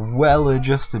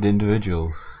well-adjusted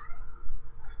individuals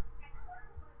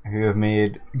who have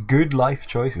made good life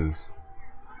choices.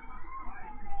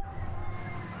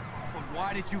 But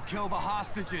why did you kill the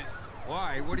hostages?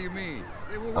 Why? What do you mean?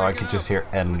 They were Oh, I waking could just up. hear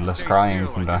endless Stay crying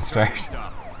still, from I just tried to downstairs.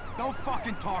 stop. Don't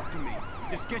fucking talk to me.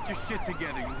 Just get your shit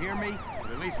together, you hear me?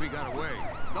 But at least we got away.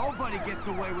 Nobody gets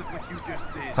away with what you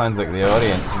just did. Sounds like the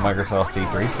audience in Microsoft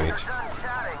E3 speech. Done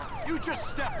chatting. You just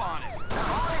step on it. As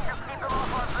long as you keep them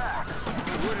off our back.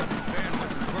 I would if this van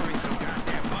wasn't swerving so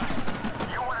goddamn much.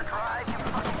 You wanna drive, you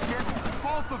fucking shit?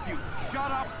 Both of you,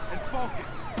 shut up and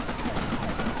focus.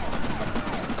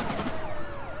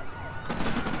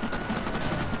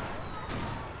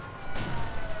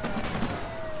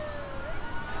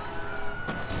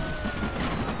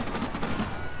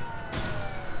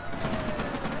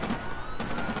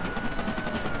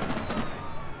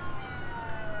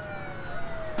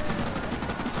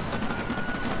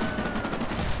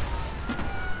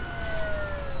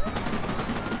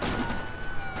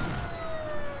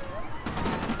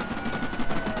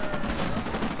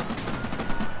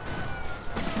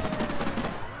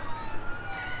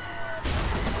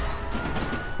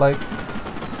 Like,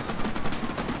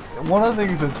 one of the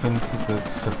things that's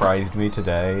surprised me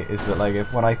today is that,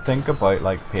 like, when I think about,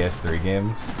 like, PS3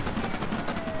 games,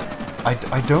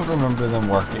 I don't remember them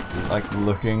working, like,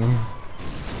 looking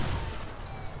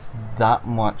that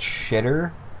much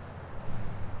shitter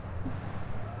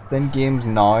than games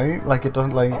now. Like, it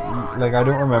doesn't, like I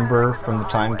don't remember from the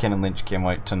time Kane Lynch came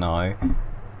out to now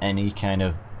any kind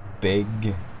of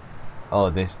big,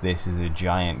 oh, this is a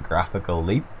giant graphical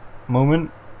leap moment.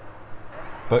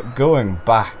 But going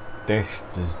back, this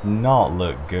does not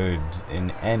look good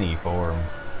in any form.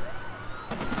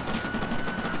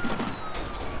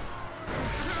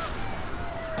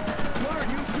 What are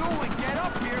you doing? Get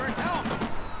up here and help.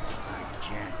 I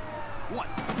can't. What?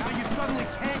 Now you suddenly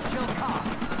can't kill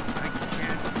cops? I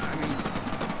can't. I mean,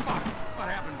 fuck. What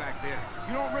happened back there?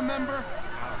 You don't remember?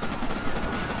 Oh,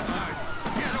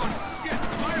 shit. Oh, shit.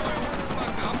 Why do I want to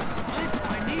fuck up? Lynch,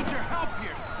 I need your help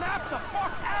here. Snap the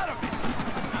fuck out of it.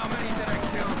 How many did I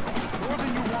kill? More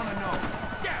than you want to know.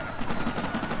 Damn it!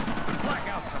 I black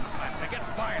out sometimes. I get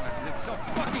violent and it's so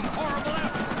fucking horrible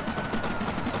afterwards.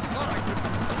 I thought I could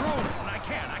control it, and I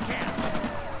can't.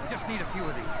 I just need a few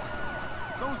of these.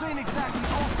 Those ain't exactly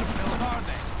ulcer pills, are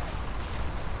they?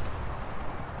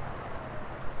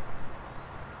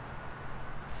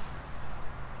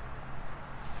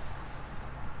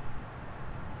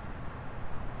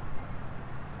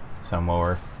 Some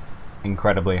more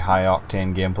incredibly high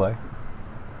octane gameplay.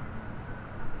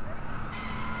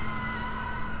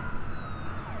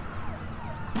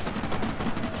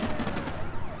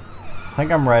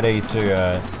 think I'm ready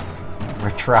to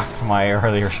retract my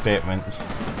earlier statements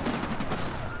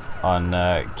on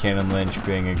Kane Lynch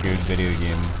being a good video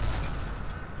game.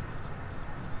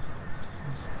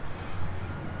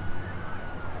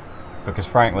 Because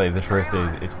frankly, the truth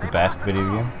is, it's the best video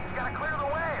game. You gotta clear the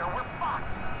way or we're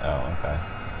fucked. Oh, okay.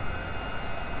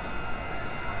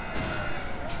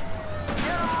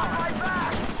 Get off my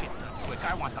back! Shit done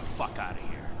quick. I want the fuck out of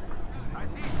here. I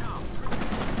see some.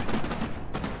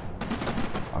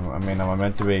 I mean, am I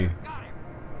meant to be?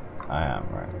 I am,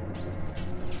 right.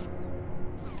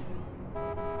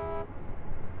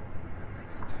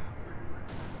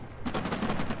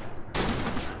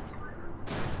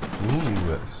 Ooh,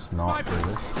 that's not for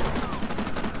this.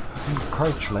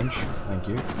 Crouch, Lynch. Thank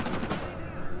you.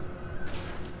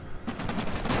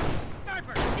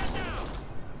 Sniper, get down!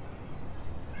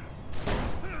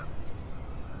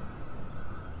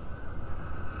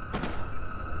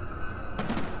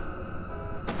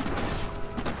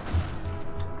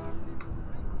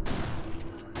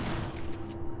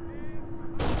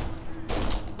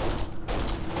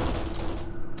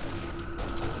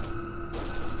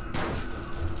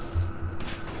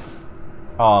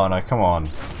 Oh no, come on.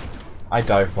 I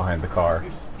dived behind the car. You're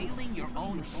stealing your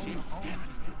own shit, damn it.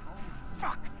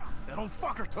 Fuck! That old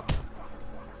fucker took...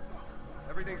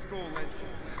 Everything's cool, Lynch.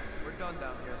 We're done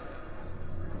down here.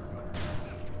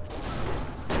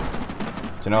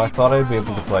 Do you know, I thought I'd be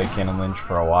able to play Kane Lynch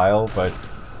for a while, but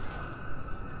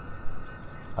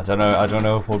I don't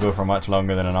know if we'll go for much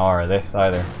longer than an hour of this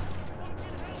either.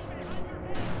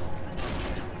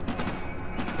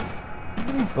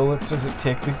 How many bullets does it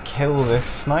take to kill this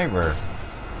sniper?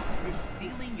 You're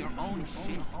stealing your own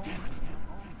shit, damn it.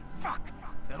 Fuck!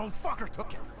 That old fucker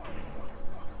took it.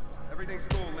 Everything's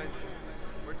cool, Lynch.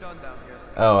 We're done down here.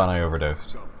 Oh, and I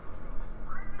overdosed.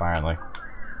 Apparently.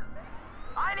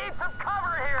 I need some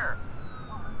cover here!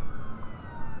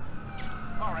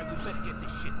 Alright, we better get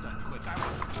this shit done quick. I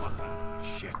want the fuck out of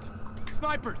here. Shit.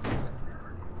 Snipers!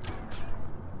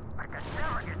 I can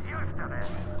never get used to this.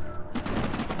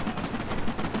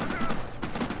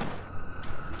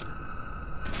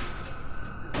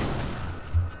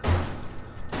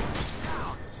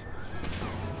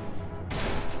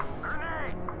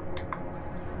 Grenade!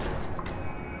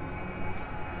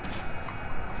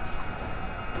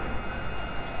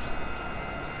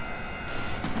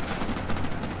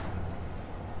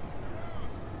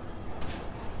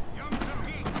 Young some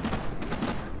heat.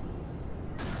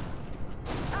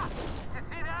 Ah, did you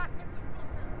see that?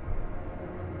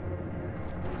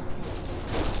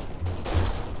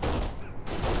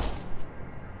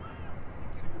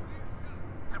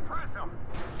 Suppress him!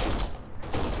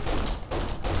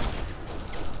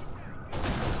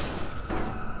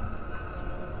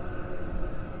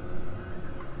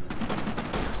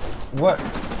 What?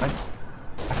 I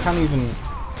can't even...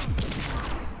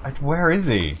 where is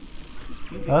he?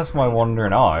 That's my wonder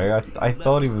now. I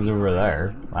thought he was over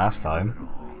there last time.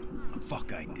 The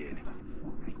fuck I did. I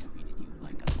treated you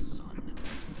like a son.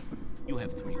 You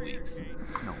have 3 weeks.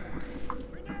 No more.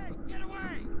 Renee, get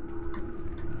away!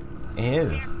 He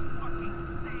is.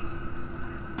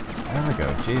 There we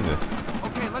go. Jesus.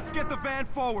 Okay, let's get the van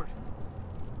forward.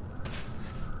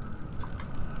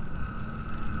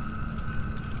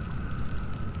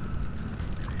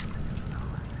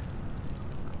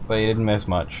 But you didn't miss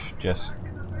much. Just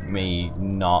me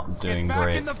not doing Get back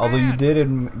great. in the Although you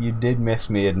van! did miss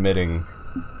me admitting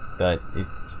that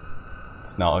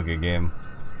it's not a good game.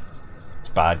 It's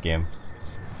a bad game.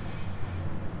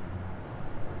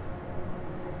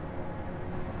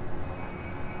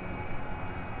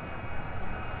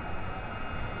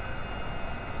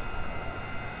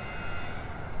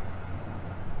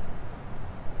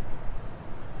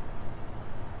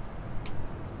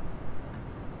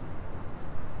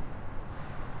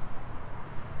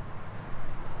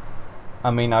 I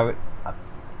mean, I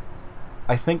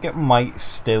think it might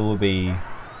still be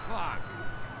Fuck.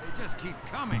 They just keep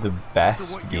coming. the After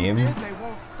best what game you did, they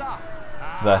won't stop.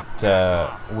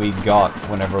 that we got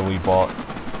whenever we bought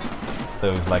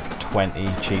those like 20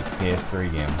 cheap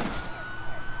PS3 games.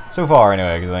 So far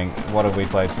anyway, 'cause I think, what have we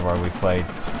played so far? We've played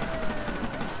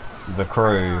The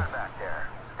Crew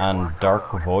and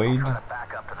Dark Void.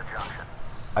 Back up to the junction.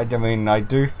 I mean, I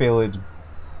do feel it's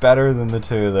better than the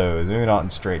two of those. Maybe not in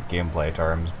straight gameplay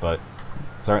terms, but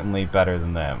certainly better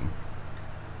than them.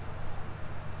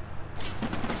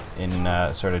 In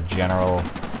sort of general,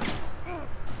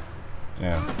 you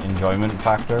know, enjoyment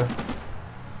factor.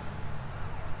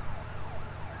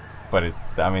 But it,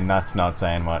 I mean, that's not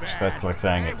saying much. That's like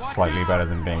saying it's slightly better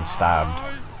than being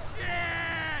stabbed.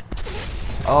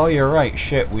 Oh, you're right.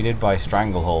 Shit, we did buy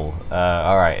Stranglehold.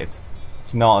 Alright, it's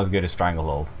It's not as good as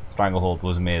Stranglehold. Stranglehold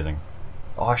was amazing.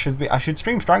 Oh, I should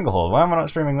stream Stranglehold. Why am I not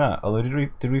streaming that? Although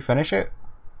did we finish it?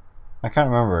 I can't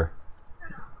remember.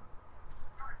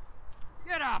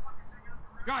 Get up!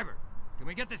 Driver, can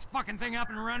we get this fucking thing up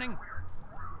and running?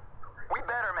 We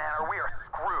better, man, or we are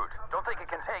screwed. Don't think it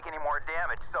can take any more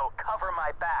damage, so cover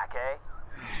my back, eh?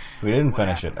 We didn't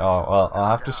finish it. Oh, well,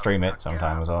 I'll have to stream it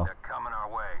sometime as well. They're coming our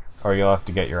way. Or you'll have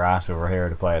to get your ass over here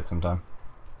to play it sometime.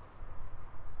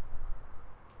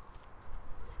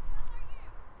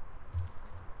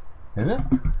 Is it?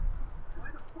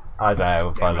 I don't know,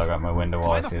 if I look out my window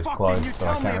while I see it's closed, so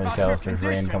I can't really tell if there's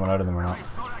rain coming out of them or not.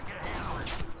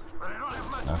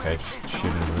 Okay, just shoot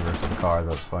into the roof of the car,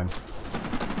 that's fine.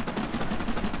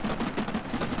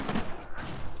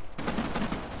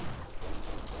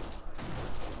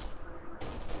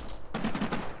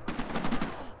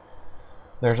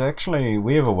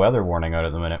 We have a weather warning out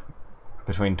at the minute.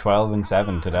 Between 12 and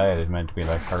 7 today, it's meant to be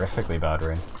like horrifically bad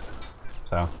rain.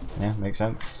 So, yeah, makes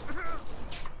sense.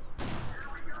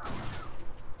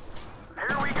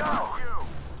 Here we go!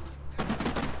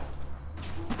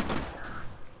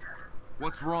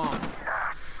 What's wrong?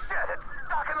 Ah, shit, it's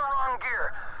stuck in the wrong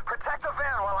gear. Protect the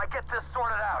van while I get this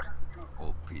sorted out.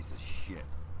 Old piece of shit.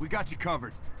 We got you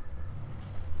covered.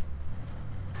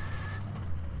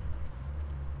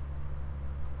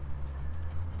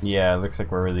 Yeah, it looks like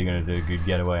we're really gonna do a good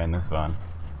getaway in this van.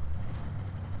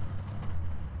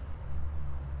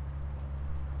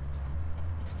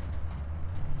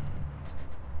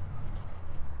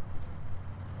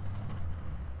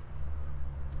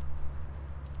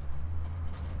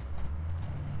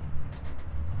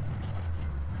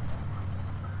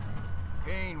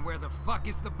 Kane, where the fuck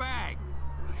is the bag?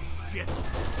 Shit.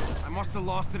 I must have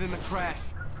lost it in the crash.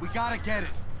 We gotta get it.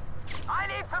 I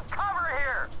need some cover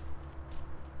here!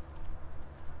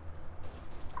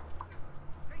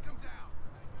 Take him down.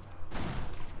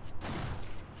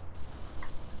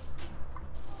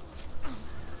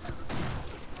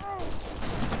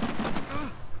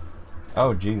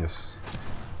 Oh, Jesus.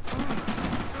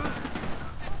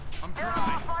 I'm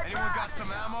dry. Anyone got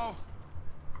some ammo?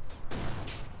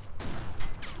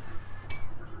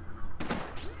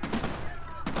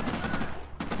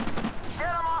 Get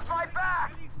him off my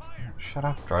back! Shut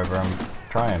up, driver, I'm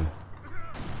trying.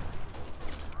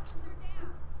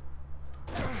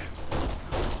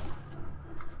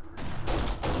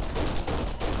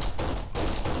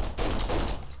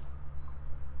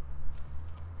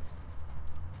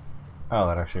 Oh,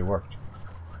 that actually worked.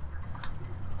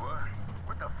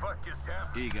 What the fuck just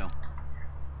happened? Here you go.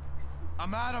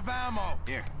 I'm out of ammo.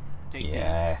 Here, take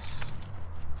Yes.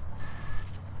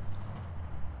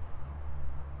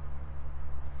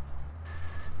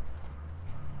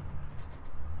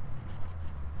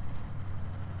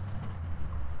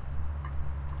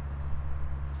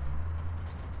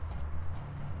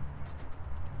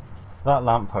 That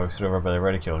lamppost over by the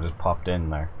ridicule just popped in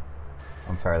there.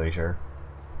 I'm fairly sure.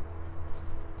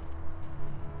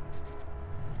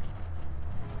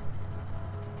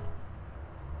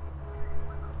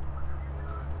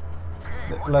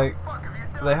 Like,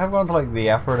 they have gone to like the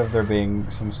effort of there being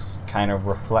some kind of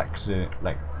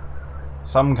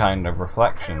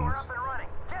reflections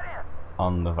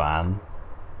on the van.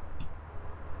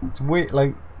 It's weird,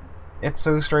 like, it's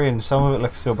so strange. Some of it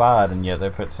looks so bad, and yet they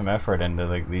put some effort into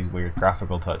like these weird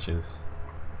graphical touches.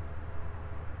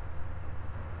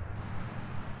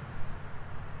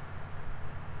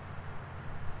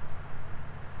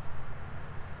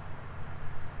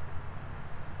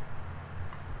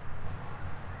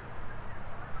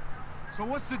 So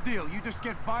what's the deal? You just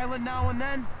get violent now and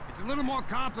then? It's a little more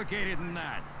complicated than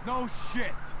that. No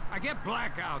shit. I get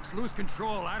blackouts, lose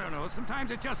control, I don't know. Sometimes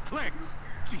it just clicks.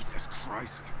 Jesus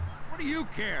Christ. What do you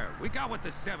care? We got what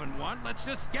the 7 want. Let's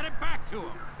just get it back to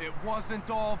them. It wasn't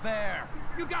all there.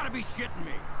 You gotta be shitting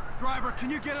me. Driver, can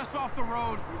you get us off the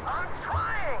road? I'm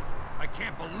trying! I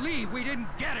can't believe we didn't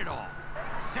get it all.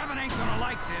 7 ain't gonna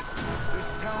like this.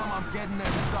 Just tell them I'm getting their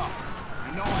stuff.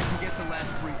 I know I can get the last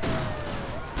briefcase.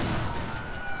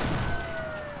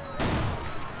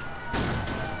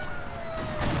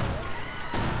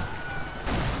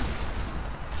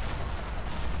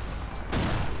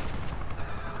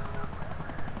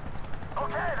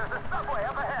 Okay, there's a subway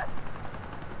up ahead.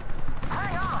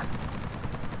 Hang on!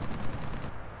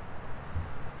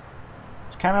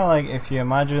 It's kind of like if you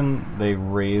imagine the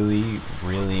really,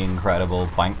 really incredible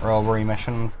bank robbery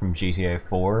mission from GTA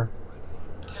 4,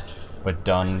 but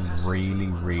done really,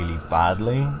 really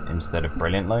badly instead of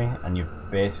brilliantly, and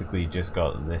you've basically just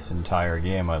got this entire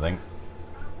game, I think.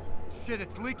 Shit,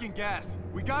 it's leaking gas.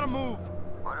 We gotta move.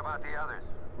 What about the others?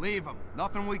 Leave them.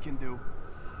 Nothing we can do.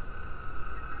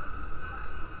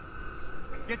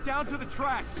 Get down to the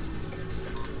tracks!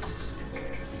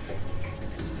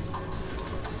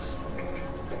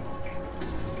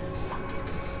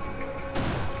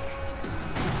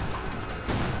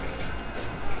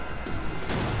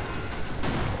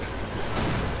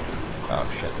 Oh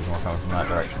shit, there's more coming from that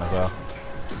direction as well.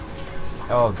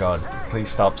 Oh god, please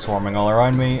stop swarming all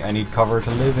around me. I need cover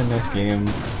to live in this game.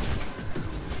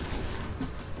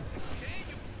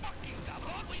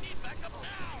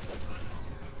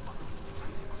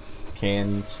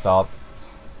 Kane, stop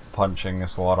punching a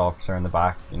SWAT officer in the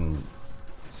back and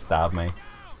stab me.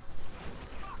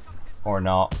 Or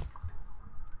not.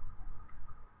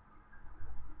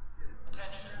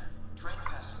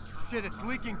 Shit, it's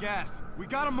leaking gas. We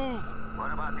gotta move.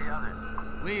 What about the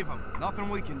others? Leave them. Nothing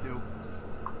we can do.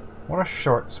 What a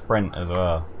short sprint as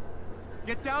well.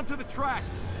 Get down to the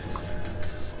tracks.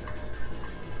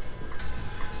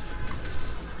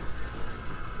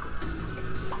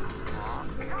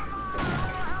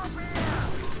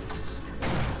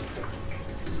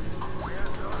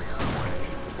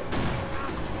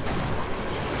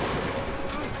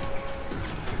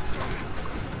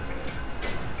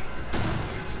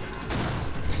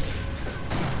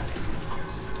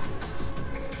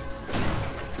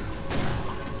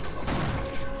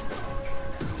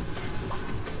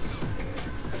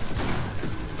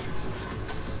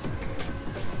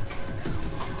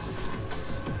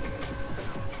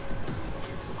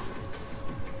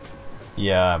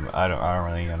 Yeah, I don't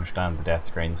really understand the death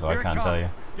screen, so Here I it can't tell comes. you.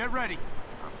 Get ready.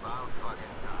 About fucking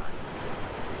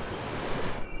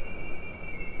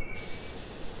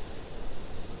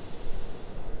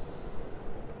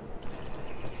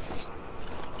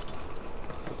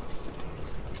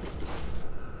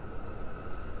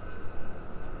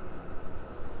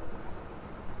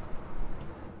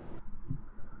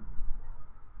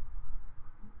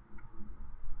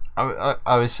time.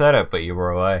 I was set up, but you were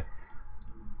away.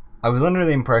 I was under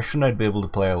the impression I'd be able to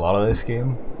play a lot of this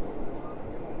game.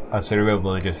 I'd sort of be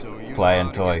able to just play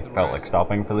until I felt like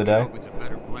stopping for the day.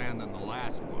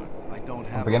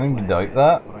 I'm beginning to doubt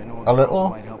that a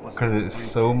little, because it's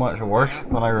so much worse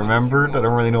than I remembered. I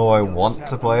don't really know I want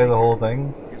to play the whole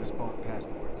thing. Get us both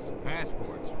passports.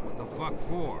 Passports? What the fuck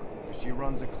for? She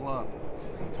runs a club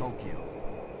in Tokyo.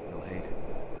 You'll hate it.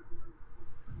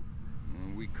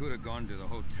 We could have gone to the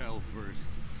hotel first.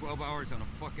 12 hours on a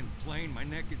fucking plane, my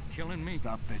neck is killing me.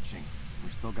 Stop bitching. We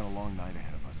still got a long night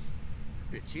ahead of us.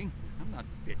 Bitching? I'm not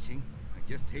bitching. I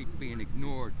just hate being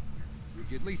ignored. Could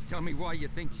you at least tell me why you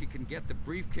think she can get the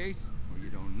briefcase? Or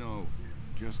you don't know?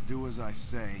 Just do as I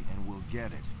say and we'll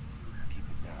get it. Keep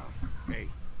it down. Hey,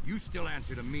 you still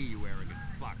answer to me, you arrogant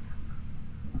fuck.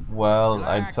 Well,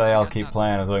 I'd say I'll keep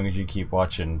playing as long as you keep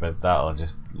watching, but that'll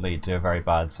just lead to a very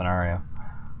bad scenario.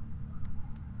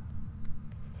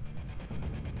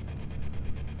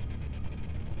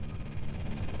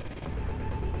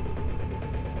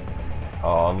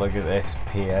 Oh, look at this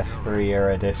PS3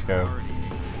 era disco.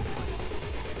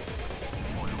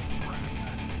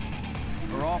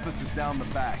 Her office is down the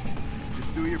back.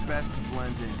 Just do your best to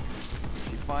blend in. If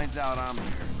she finds out I'm here,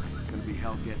 it's gonna be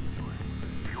hell getting to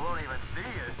her. You won't even see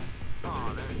it.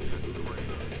 Oh, that's just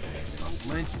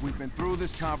great. Lynch, we've been through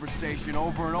this conversation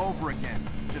over and over again.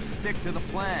 Just stick to the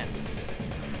plan.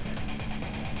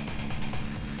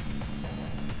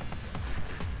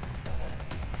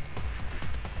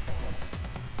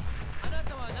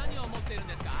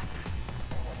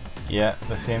 Yeah,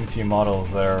 the same few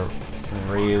models that are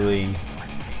really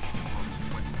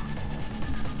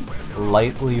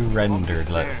lightly rendered,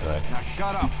 let's say. Now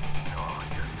shut up.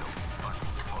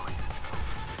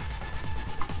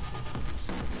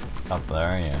 Up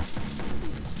there, yeah.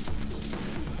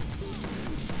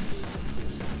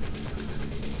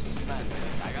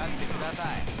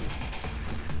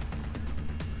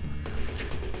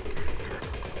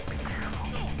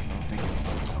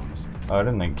 Oh, I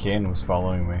didn't think Kane was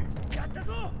following me.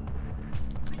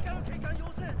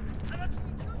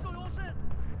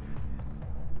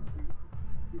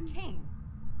 Kane,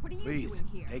 what are you Please, doing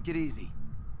here? take it easy.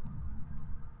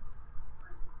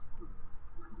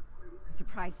 I'm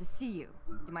surprised to see you.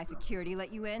 Did my security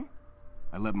let you in?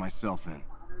 I let myself in.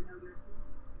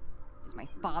 Does my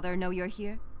father know you're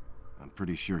here? I'm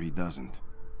pretty sure he doesn't.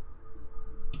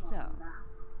 So,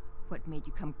 what made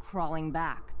you come crawling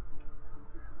back?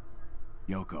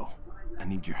 Yoko, I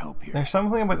need your help here. There's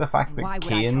something about the fact Why that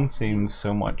would I Kane help seems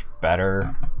so much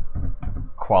better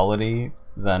quality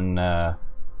than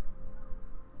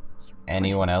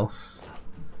anyone else.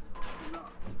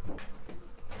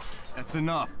 That's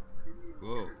enough.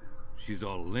 Whoa, she's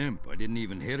all limp. I didn't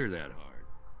even hit her that hard.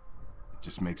 It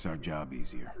just makes our job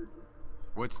easier.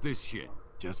 What's this shit?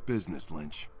 Just business,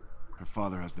 Lynch. Her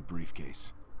father has the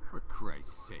briefcase. For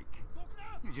Christ's sake.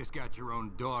 You just got your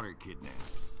own daughter kidnapped.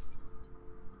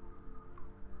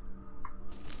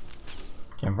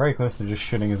 Came very close to just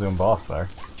shooting his own boss there.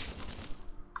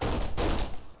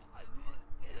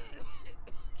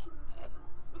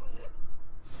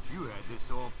 You had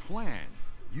this all planned.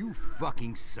 You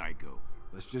fucking psycho.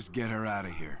 Let's just get her out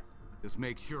of here. Just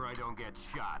make sure I don't get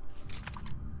shot.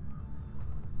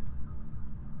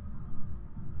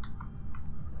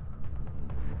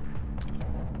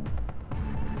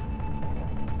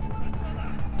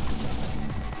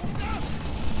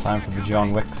 It's time for the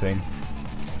John Wick scene.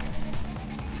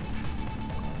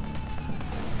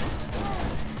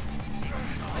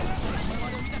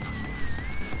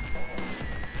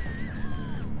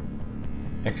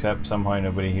 Except somehow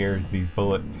nobody hears these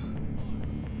bullets.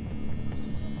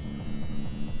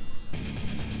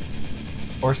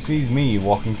 Or sees me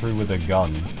walking through with a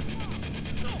gun.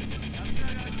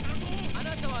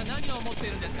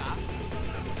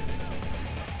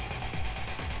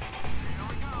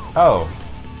 Oh.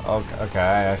 Okay,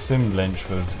 I assumed Lynch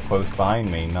was close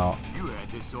behind me, not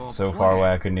so far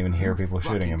away I couldn't even hear people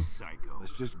shooting him.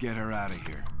 Let's just get her out of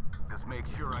here. Just make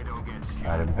sure I don't get I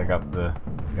shot. didn't pick up the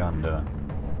gun, did I?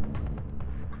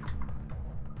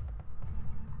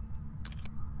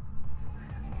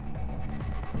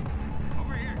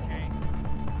 Over here, Kane.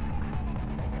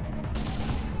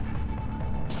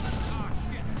 Oh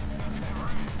shit, this just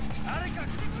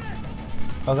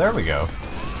Oh, there we go.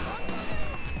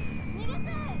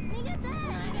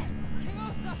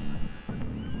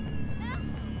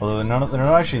 Although they're not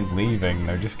actually leaving,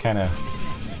 they're just kind of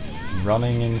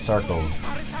running in circles.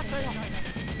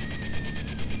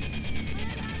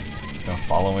 Gonna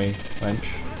follow me, Lynch?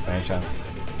 By any chance?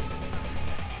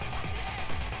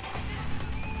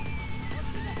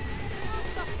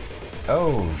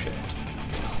 Oh shit.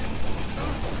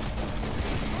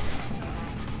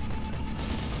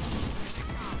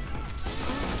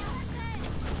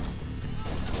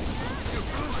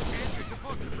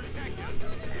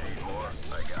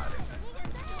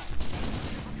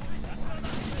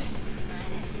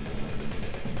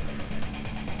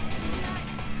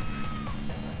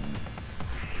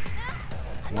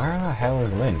 Where the hell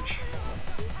is Lynch?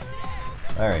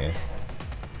 There he is.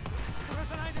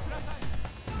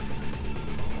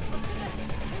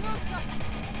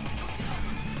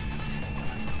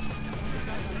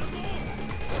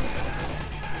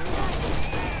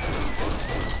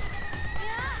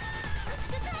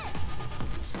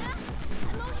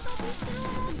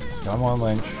 Come on,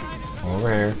 Lynch.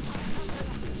 Over here.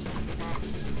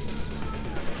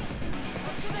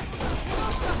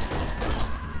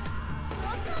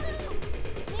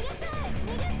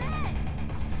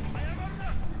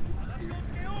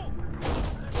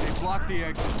 Block the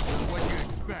exit. What do you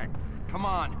expect? Come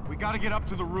on, we gotta get up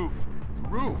to the roof.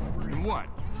 Roof? And what?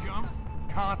 Jump?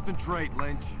 Concentrate,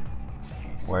 Lynch.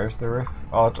 Where's the roof?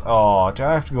 Oh, do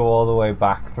I have to go all the way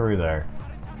back through there?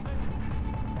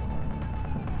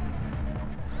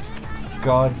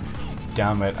 God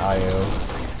damn it, IO.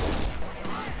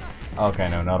 Okay,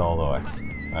 no, not all the way.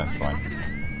 That's fine.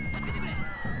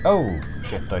 Oh,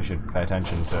 shit, I should pay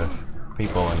attention to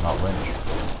people and not Lynch.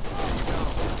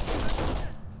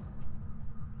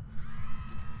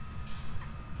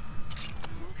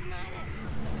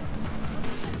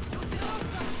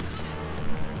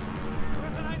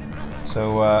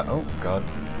 So, oh god.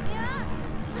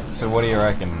 So what do you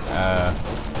reckon?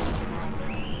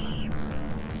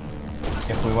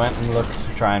 If we went and looked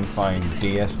to try and find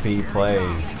DSP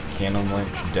plays, Kane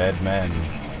Lynch Dead Men,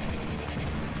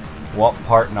 what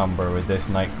part number would this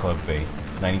nightclub be?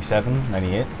 97?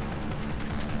 98?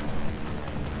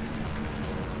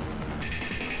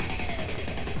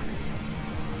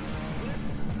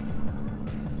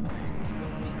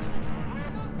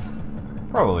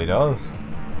 Probably does.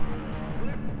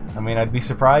 I mean, I'd be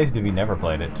surprised if he never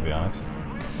played it, to be honest.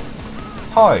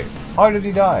 How? How did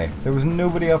he die? There was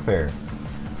nobody up here.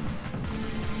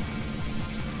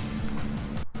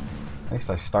 At least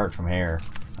I start from here.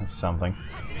 That's something.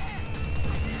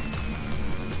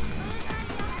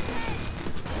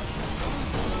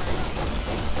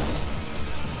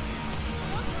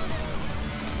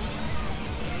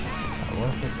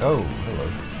 Oh, hello.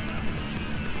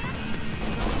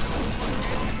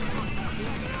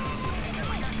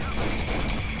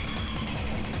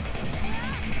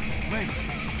 Lynch,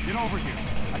 get over here.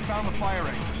 I found the fire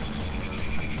exit.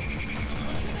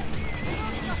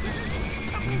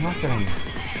 He's not getting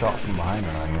shot from behind or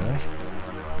anything, is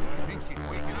he?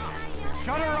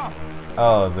 Shut her up!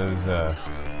 Oh, those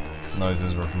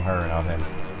noises were from her, not him.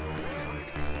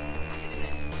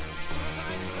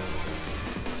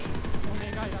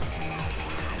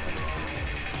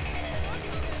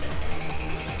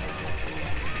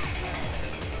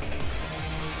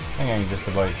 hanging just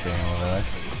about seeing over there.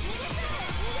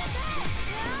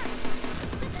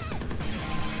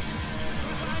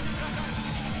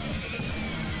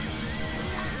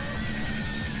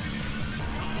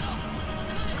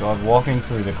 God, walking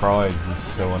through the crowds is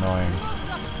so annoying.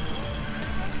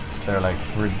 They're like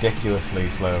ridiculously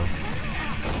slow.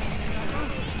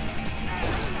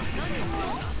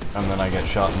 And then I get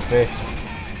shot in the face.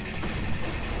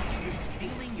 You're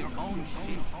stealing your own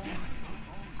shit.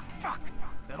 Fuck!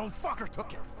 That old fucker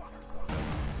took it.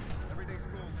 Everything's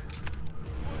cool.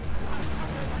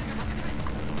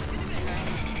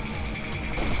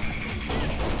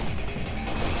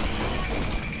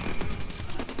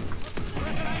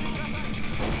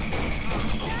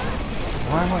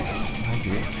 Why am I? Thank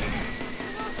you.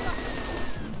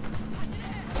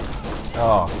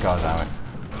 Oh, god damn it.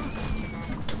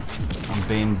 I'm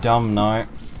being dumb now.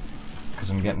 Because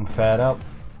I'm getting fed up.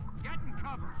 Get in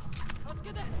cover.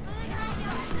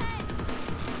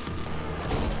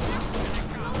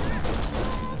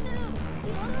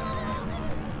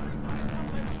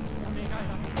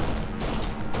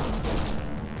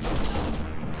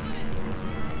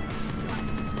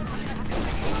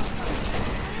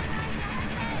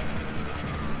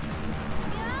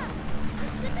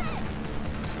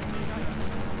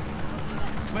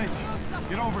 Lynch,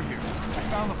 get over here. I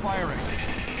found the fire exit.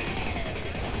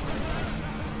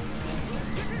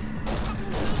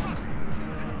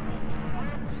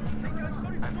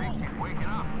 I think she's waking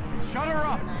up. Shut her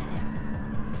up!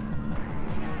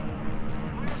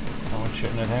 Someone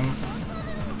shooting at him?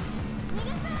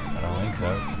 I don't think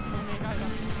so.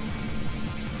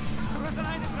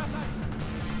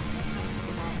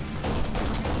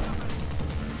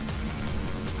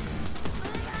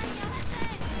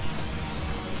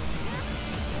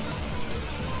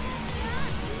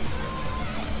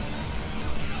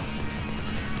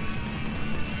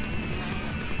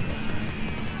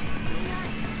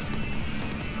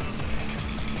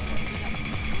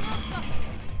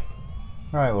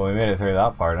 Right, well we made it through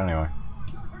that part anyway.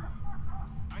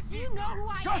 Do you know who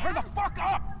I Shut am? her the fuck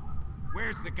up!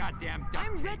 Where's the goddamn duct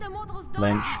I'm tape? Red Motors daughter.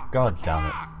 Lynch, god damn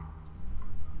it.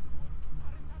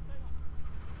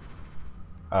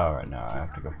 Oh right, now I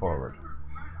have to go forward.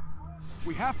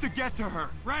 We have to get to her.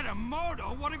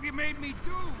 Redamoto, what have you made me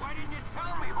do? Why didn't you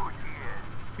tell me who she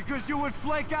is? Because you would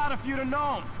flake out if you'd have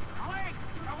known. Flake!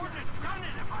 I wouldn't have done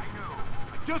it if I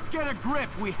knew. Just get a grip.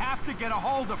 We have to get a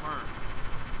hold of her.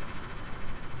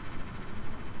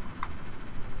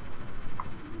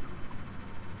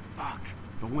 Fuck.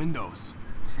 The windows.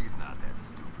 She's not that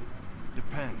stupid.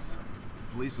 Depends.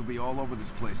 The police will be all over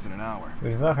this place in an hour.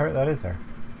 Wait, is that her? That is her.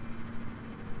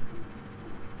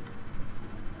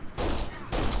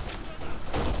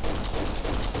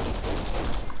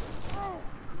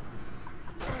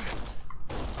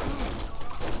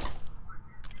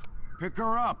 Pick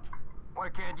her up. Why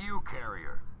can't you carry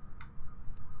her?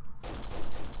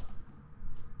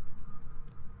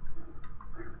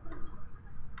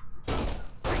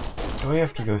 Do we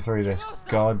have to go through this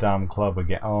goddamn club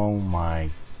again? Oh my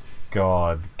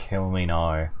god, kill me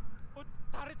now.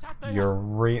 You're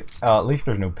oh, at least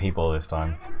there's no people this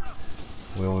time.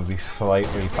 We will be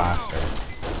slightly faster.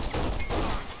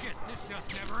 Shit, this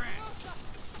just never ends.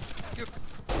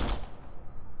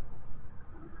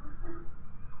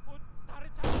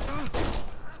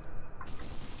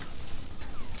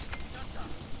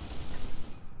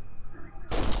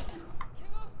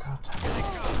 God damn it.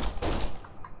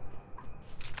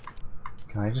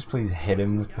 Can I just please hit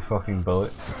him with the fucking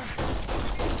bullets?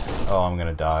 Oh, I'm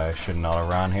gonna die. I should not have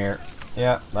ran here.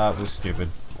 Yeah, that was stupid.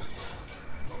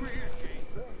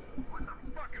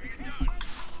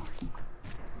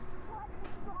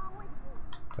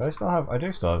 Do I still have? I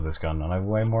do still have this gun, and I have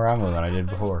way more ammo than I did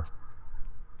before.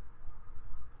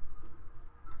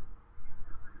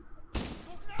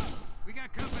 We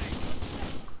got company.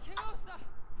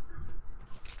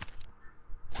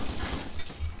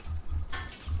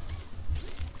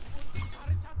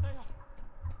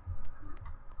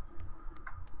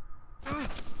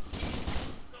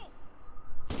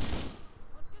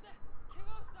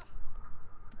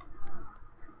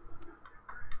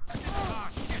 Oh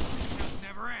shit, this just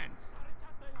never ends.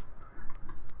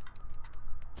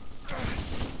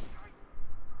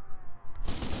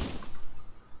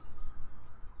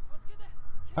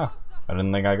 Huh. I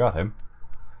didn't think I got him.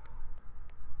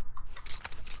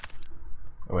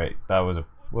 Wait, that was a...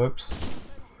 Whoops.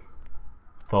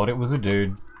 Thought it was a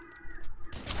dude.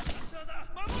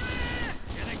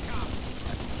 Here they come.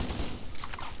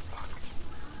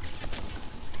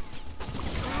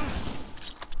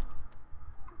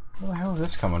 Where the hell is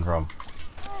this coming from?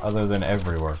 Other than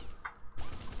everywhere.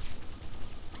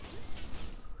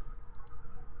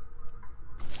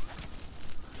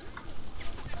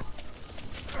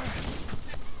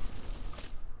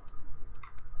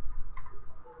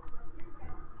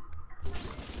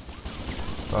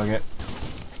 Fuck it.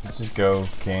 Let's just go.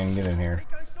 Kane, get in here.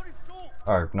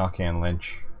 Or, not Kane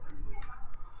Lynch.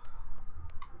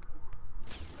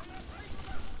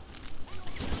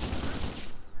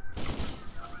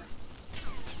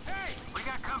 Hey, we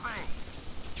got company.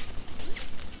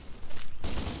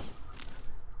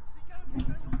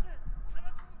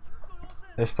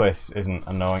 This place isn't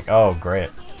annoying. Oh, great.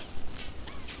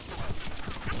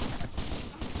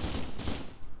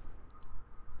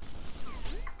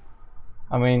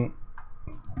 I mean,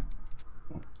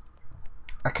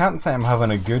 I can't say I'm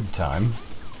having a good time.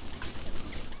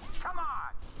 Come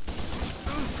on.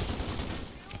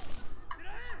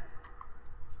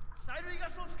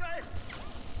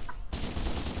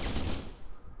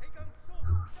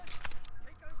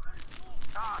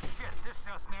 Oh shit, this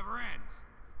just never ends.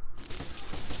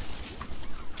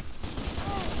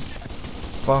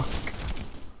 Fuck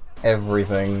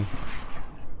everything.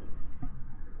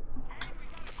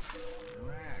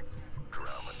 Relax.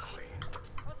 Drama queen.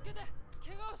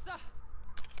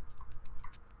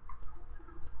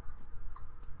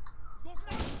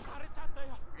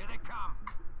 Here they come.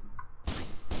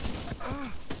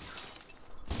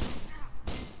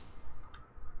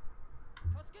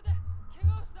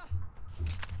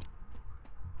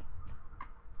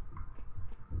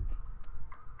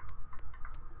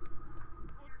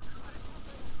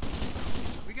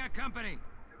 We got company.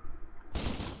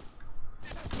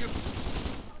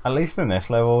 At least in this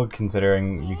level,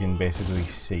 considering you can basically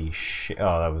see shit.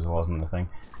 Oh, that wasn't the thing.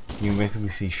 You can basically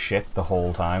see shit the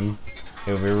whole time.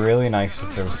 It would be really nice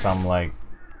if there was some, like,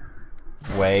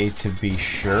 way to be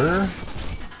sure.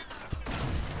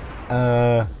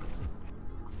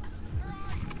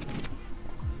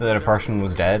 That a person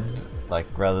was dead, like,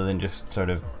 rather than just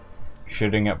sort of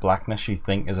shooting at blackness you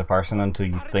think is a person until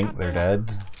you think they're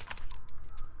dead.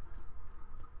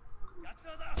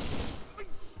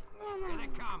 Here they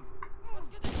come.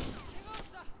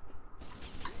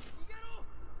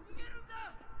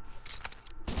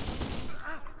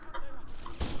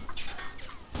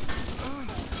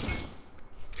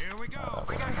 Here we go.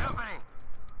 We got company.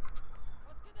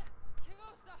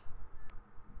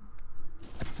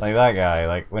 Like that guy,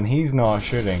 like, when he's not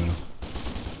shooting,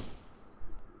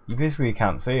 you basically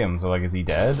can't see him, so, like, is he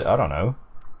dead? I don't know.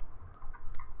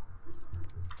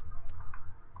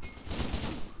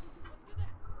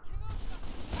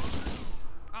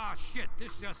 Oh shit,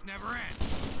 this just never ends.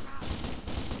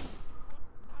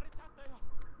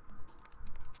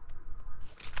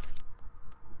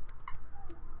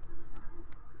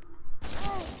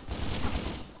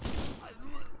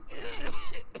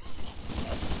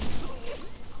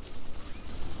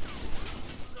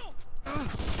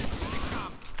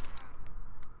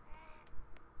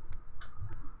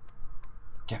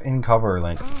 Get in cover,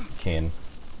 Lynch. Kane.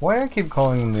 Why do I keep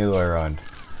calling him the other way around?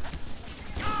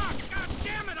 Ah, God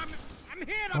damn it, I'm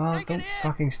hit, I'm Well, taking don't it.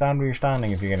 fucking stand where you're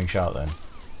standing if you're getting shot then.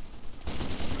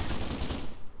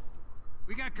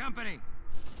 We got company.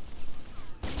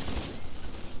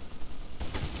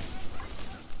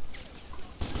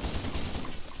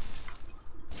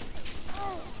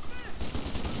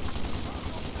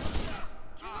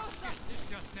 Oh shit, this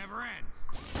just never ends.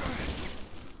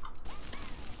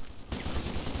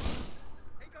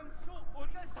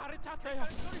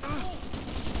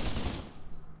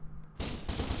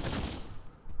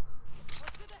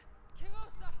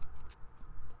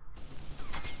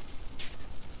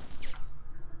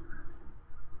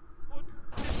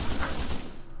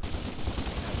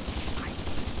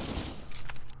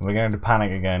 We're going to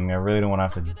panic again. I really don't want to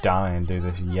have to die and do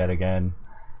this yet again.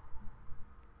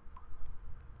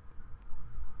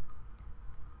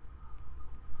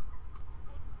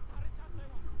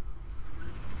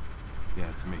 Yeah,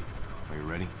 it's me. Are you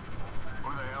ready?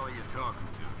 Who the hell are you talking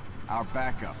to? Our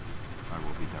backup. I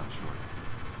will be down shortly.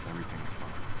 Everything is fine.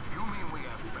 You mean we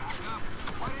have backup?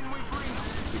 Why didn't we bring them?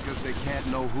 Because they can't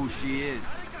know who she is.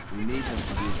 We need them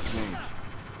for the exchange.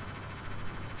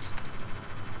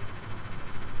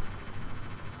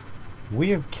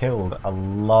 We have killed a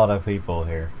lot of people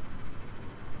here.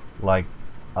 Like,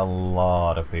 a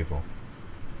lot of people.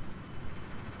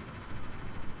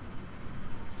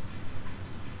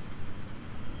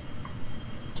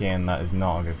 Again, that is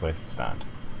not a good place to stand.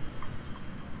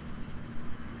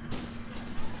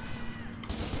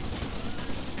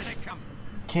 Here they come.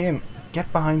 Kane,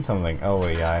 get behind something. Oh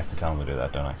wait, yeah, I have to tell him to do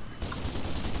that, don't I?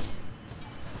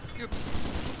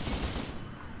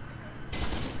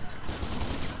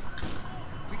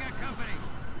 We got company.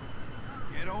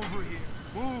 Get over here.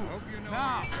 Move. Hope you know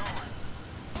now. where you're going.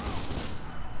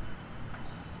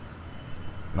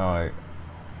 No.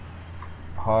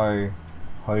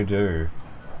 How do?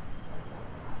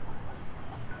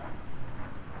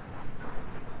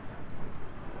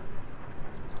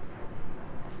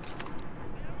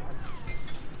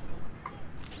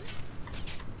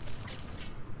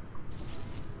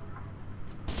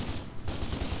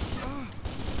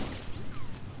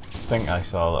 think I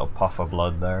saw a little puff of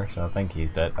blood there, so I think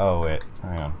he's dead. Oh wait,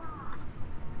 hang on.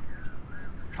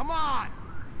 Come on!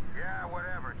 Yeah,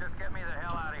 whatever. Just get me the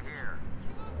hell out of here.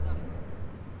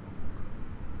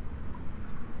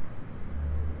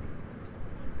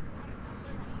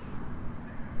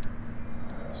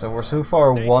 So we're so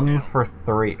far 1 for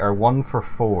 3, or 1 for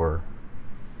 4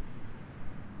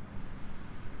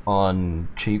 on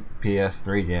cheap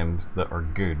PS3 games that are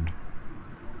good,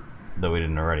 that we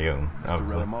didn't already own, Mr.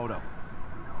 obviously. Renamoto,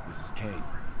 this is Kane.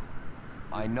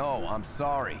 I know, I'm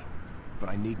sorry, but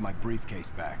I need my briefcase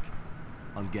back.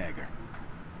 Ungag her.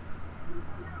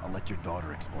 I'll let your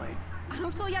daughter explain. あの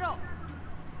クソ野郎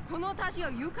このタシを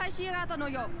誘拐しやがったの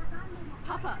よ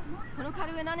パパこの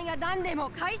軽い何が何でも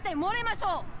返してもらいまし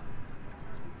ょ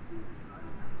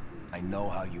う I know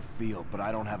how you feel, but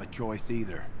I don't have a choice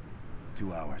either.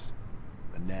 2 hours.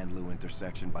 The Nanlu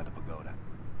intersection by the pagoda.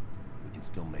 We can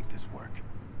still make this work.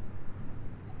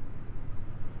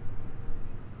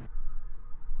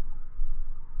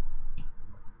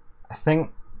 I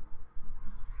think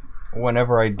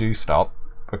whenever I do stop,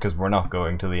 because we're not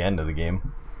going to the end of the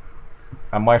game,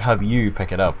 I might have you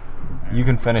pick it up. You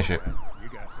can finish it. You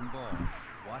got some balls.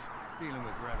 What? Dealing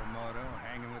with Renamoto,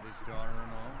 hanging with his daughter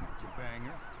and all. Did you bang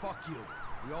her? Fuck you.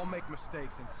 We all make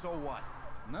mistakes, and so what?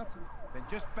 Nothing. Then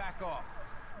just back off.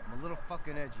 I'm a little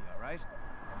fucking edgy, alright?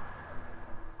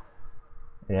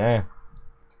 Yeah.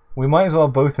 We might as well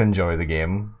both enjoy the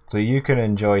game, so you can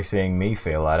enjoy seeing me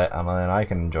fail at it, and then I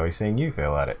can enjoy seeing you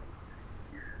fail at it.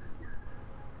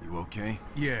 You okay?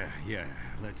 Yeah.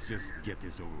 Let's just get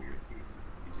this over with.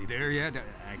 Is he there yet?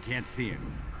 I can't see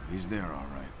him. He's there,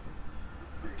 alright.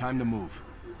 Time to move.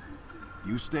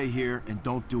 You stay here and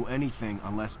don't do anything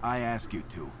unless I ask you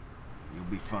to. You'll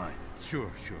be fine.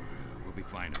 Sure. We'll be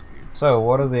fine up here. So,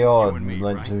 what are the odds me,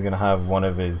 Lynch right? is going to have one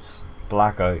of his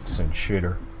blackouts and shoot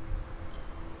her?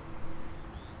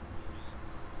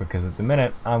 Because at the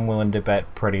minute, I'm willing to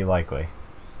bet pretty likely.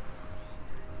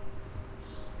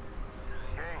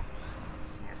 King,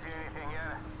 you see anything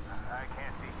yet? I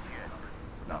can't see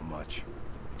shit. Not much.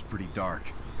 It's pretty dark.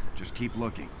 Just keep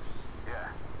looking.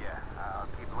 Yeah, I'll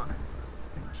keep looking.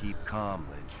 And keep calm,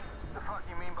 Lynch. The fuck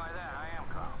you mean by that? I am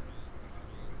calm.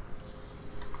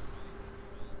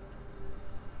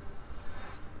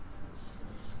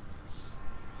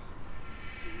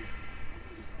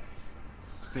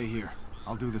 Stay here.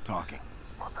 I'll do the talking.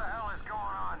 What the hell is going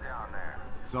on down there?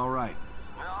 It's alright.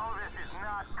 No, this is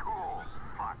not cool.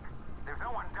 Fuck. There's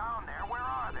no one down there. Where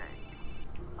are they?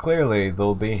 Clearly,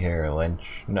 they'll be here,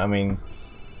 Lynch. I mean,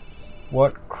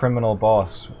 what criminal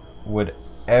boss would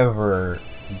ever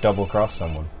double-cross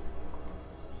someone?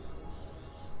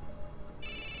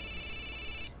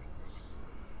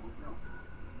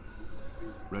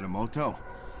 Renamoto,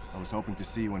 I was hoping to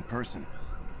see you in person.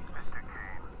 Mr.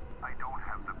 Kane, I don't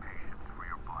have the patience for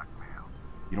your blackmail.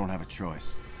 You don't have a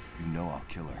choice. You know I'll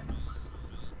kill her.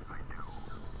 I do.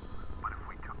 But if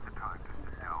we took the time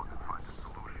to sit down and find a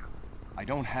solution... I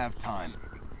don't have time.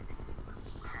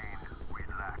 Kane,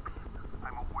 relax.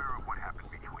 I'm aware of what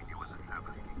happened between you and the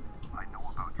Seven. I know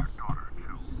about your daughter,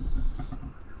 too.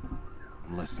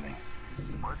 I'm listening.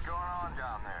 What's going on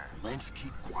down there? Lynch,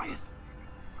 keep quiet.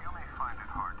 You may find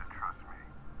it hard to trust me,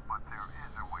 but there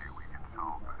is a way we can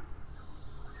solve it.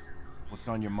 What's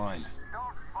on your mind?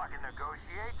 Don't fucking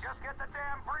negotiate. Just get the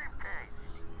damn briefcase.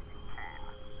 Kane,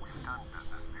 we've done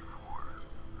business before.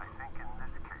 I think in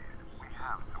this case, we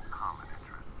have some common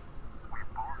interests. We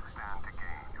both stand to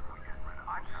gain if we get rid of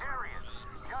I'm serious.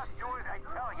 Just do as I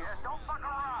tell you and don't fuck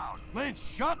around. Lynch,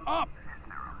 shut up! Is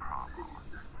there a problem?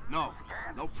 No,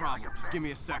 no problem. Just give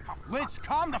me a sec. Lynch,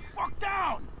 calm the fuck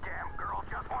down! Damn girl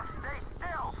just won't stay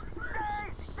still.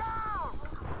 Stay down!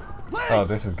 Lynch! Oh,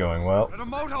 this is going well.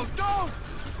 Renamoto, don't!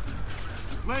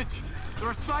 Lynch, there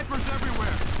are snipers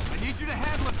everywhere. I need you to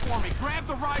handle it for me. Grab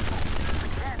the rifle.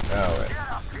 Oh, wait. Get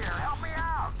up here. Help me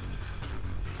out.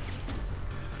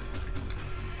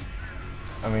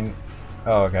 I mean,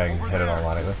 oh, okay, I can just hit it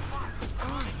automatically.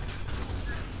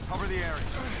 Cover the area.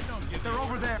 They're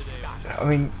over there. I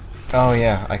mean, oh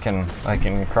yeah, I can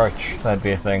crouch. That'd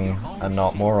be a thing a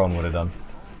not moron would have done.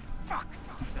 Fuck!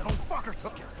 That old fucker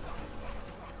took it.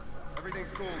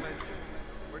 Everything's cool, Lynch.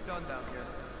 We're done down here.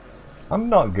 I'm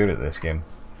not good at this game,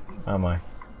 am I?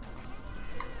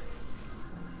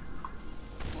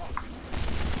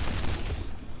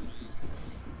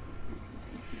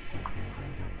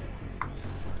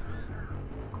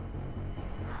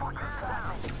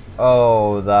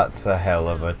 Oh, that's a hell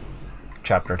of a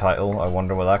chapter title. I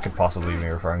wonder what that could possibly be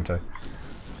referring to.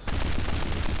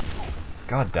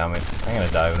 God damn it. I'm gonna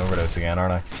die of an overdose again,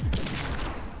 aren't I?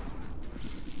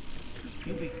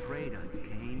 You betrayed us,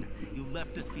 Kane.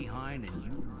 left us behind and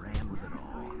you ran with it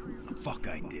all. The fuck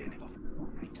I did. I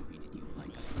treated you like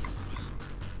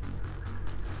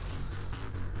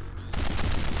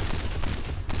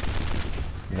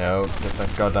a... No, get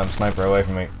that goddamn sniper away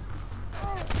from me.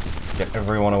 Get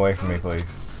everyone away from me,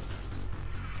 please.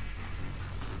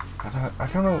 I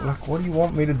don't know, like, what do you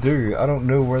want me to do? I don't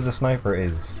know where the sniper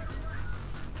is.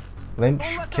 Lynch,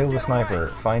 kill the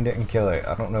sniper. Find it and kill it.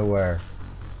 I don't know where.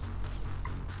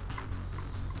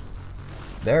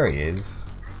 There he is.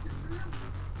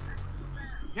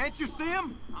 Can't you see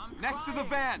him? Next to the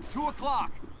van, 2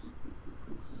 o'clock.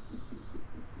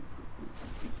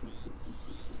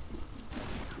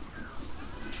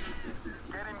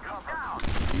 Get him down.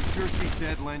 You sure she's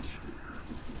dead, Lynch?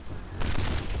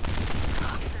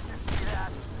 See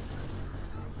that?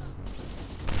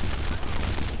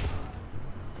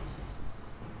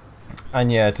 And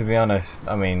yeah, to be honest,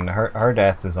 I mean, her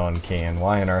death is on Kane.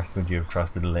 Why on earth would you have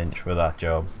trusted Lynch with that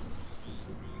job?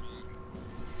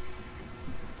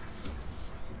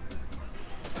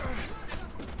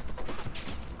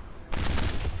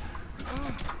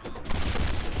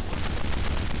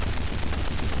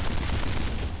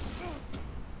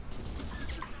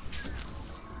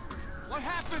 What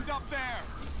happened up there?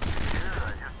 Here,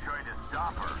 I just tried to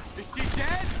stop her. Is she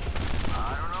dead?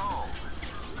 I don't know.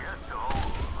 Guess so.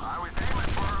 I was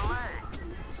aiming for her leg.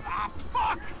 Ah,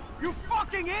 fuck! You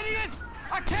fucking idiot!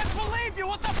 I can't believe you!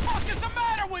 What the fuck is the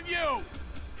matter with you?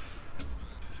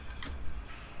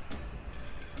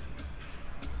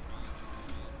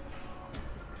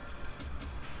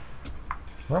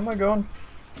 Where am I going?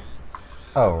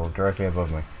 Oh, directly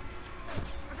above me.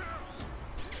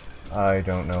 I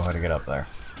don't know how to get up there.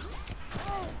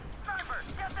 Sniper,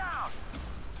 get down!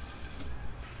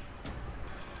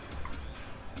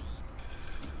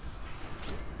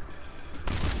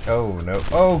 Oh no.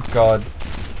 Oh god.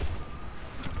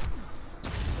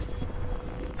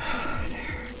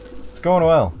 It's going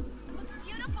well. Looks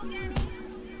beautiful, Danny.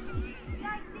 Yeah,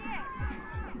 I see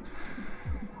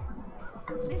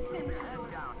it. Listen. Head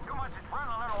down. Too much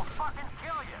adrenaline will fucking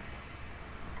kill you.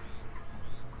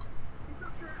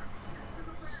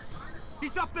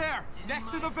 He's up there! Next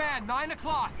to the van, 9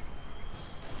 o'clock!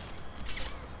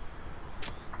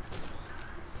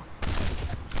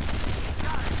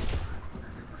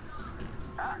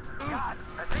 God,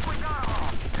 I think we got him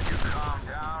all. If you calm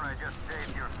down, I just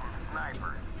saved you from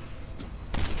snipers.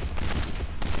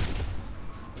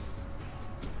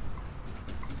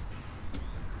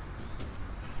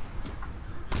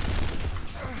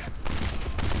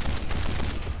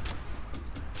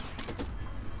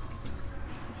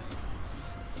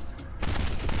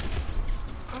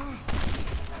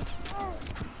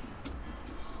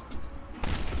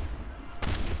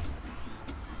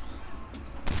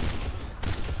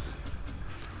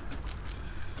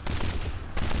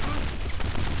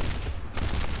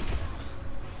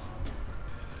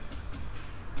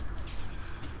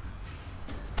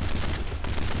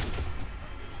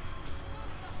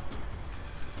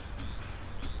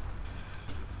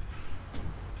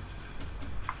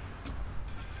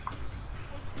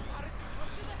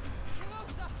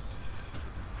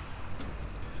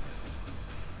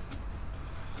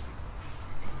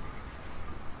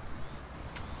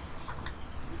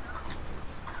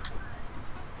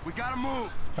 We gotta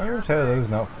move! How are two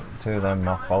of them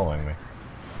not following me?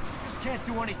 Just can't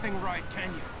do anything right,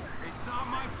 can you? It's not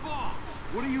my fault!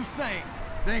 What are you saying?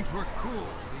 Things were cool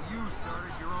till you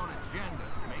started your own agenda,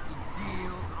 making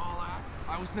deals and all that.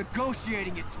 I was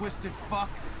negotiating, you twisted fuck!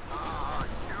 Oh,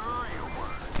 sure you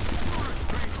were. You were a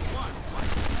traitor once,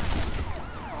 like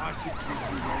I should shoot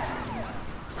you later.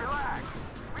 Relax.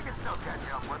 We can still catch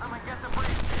up with him and get the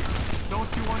briefcase. Don't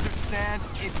you understand?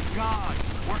 It's gone!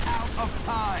 We're out of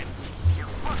time! You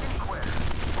fucking quitter.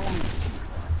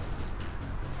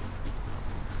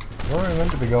 Where are we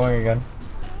meant to be going again?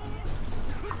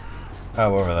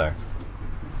 Oh, over there.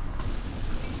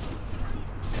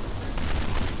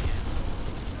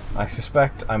 I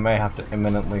suspect I may have to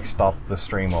imminently stop the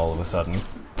stream all of a sudden,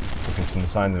 because from the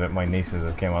signs of it my nieces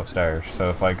have came upstairs, so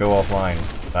if I go offline,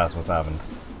 that's what's happened.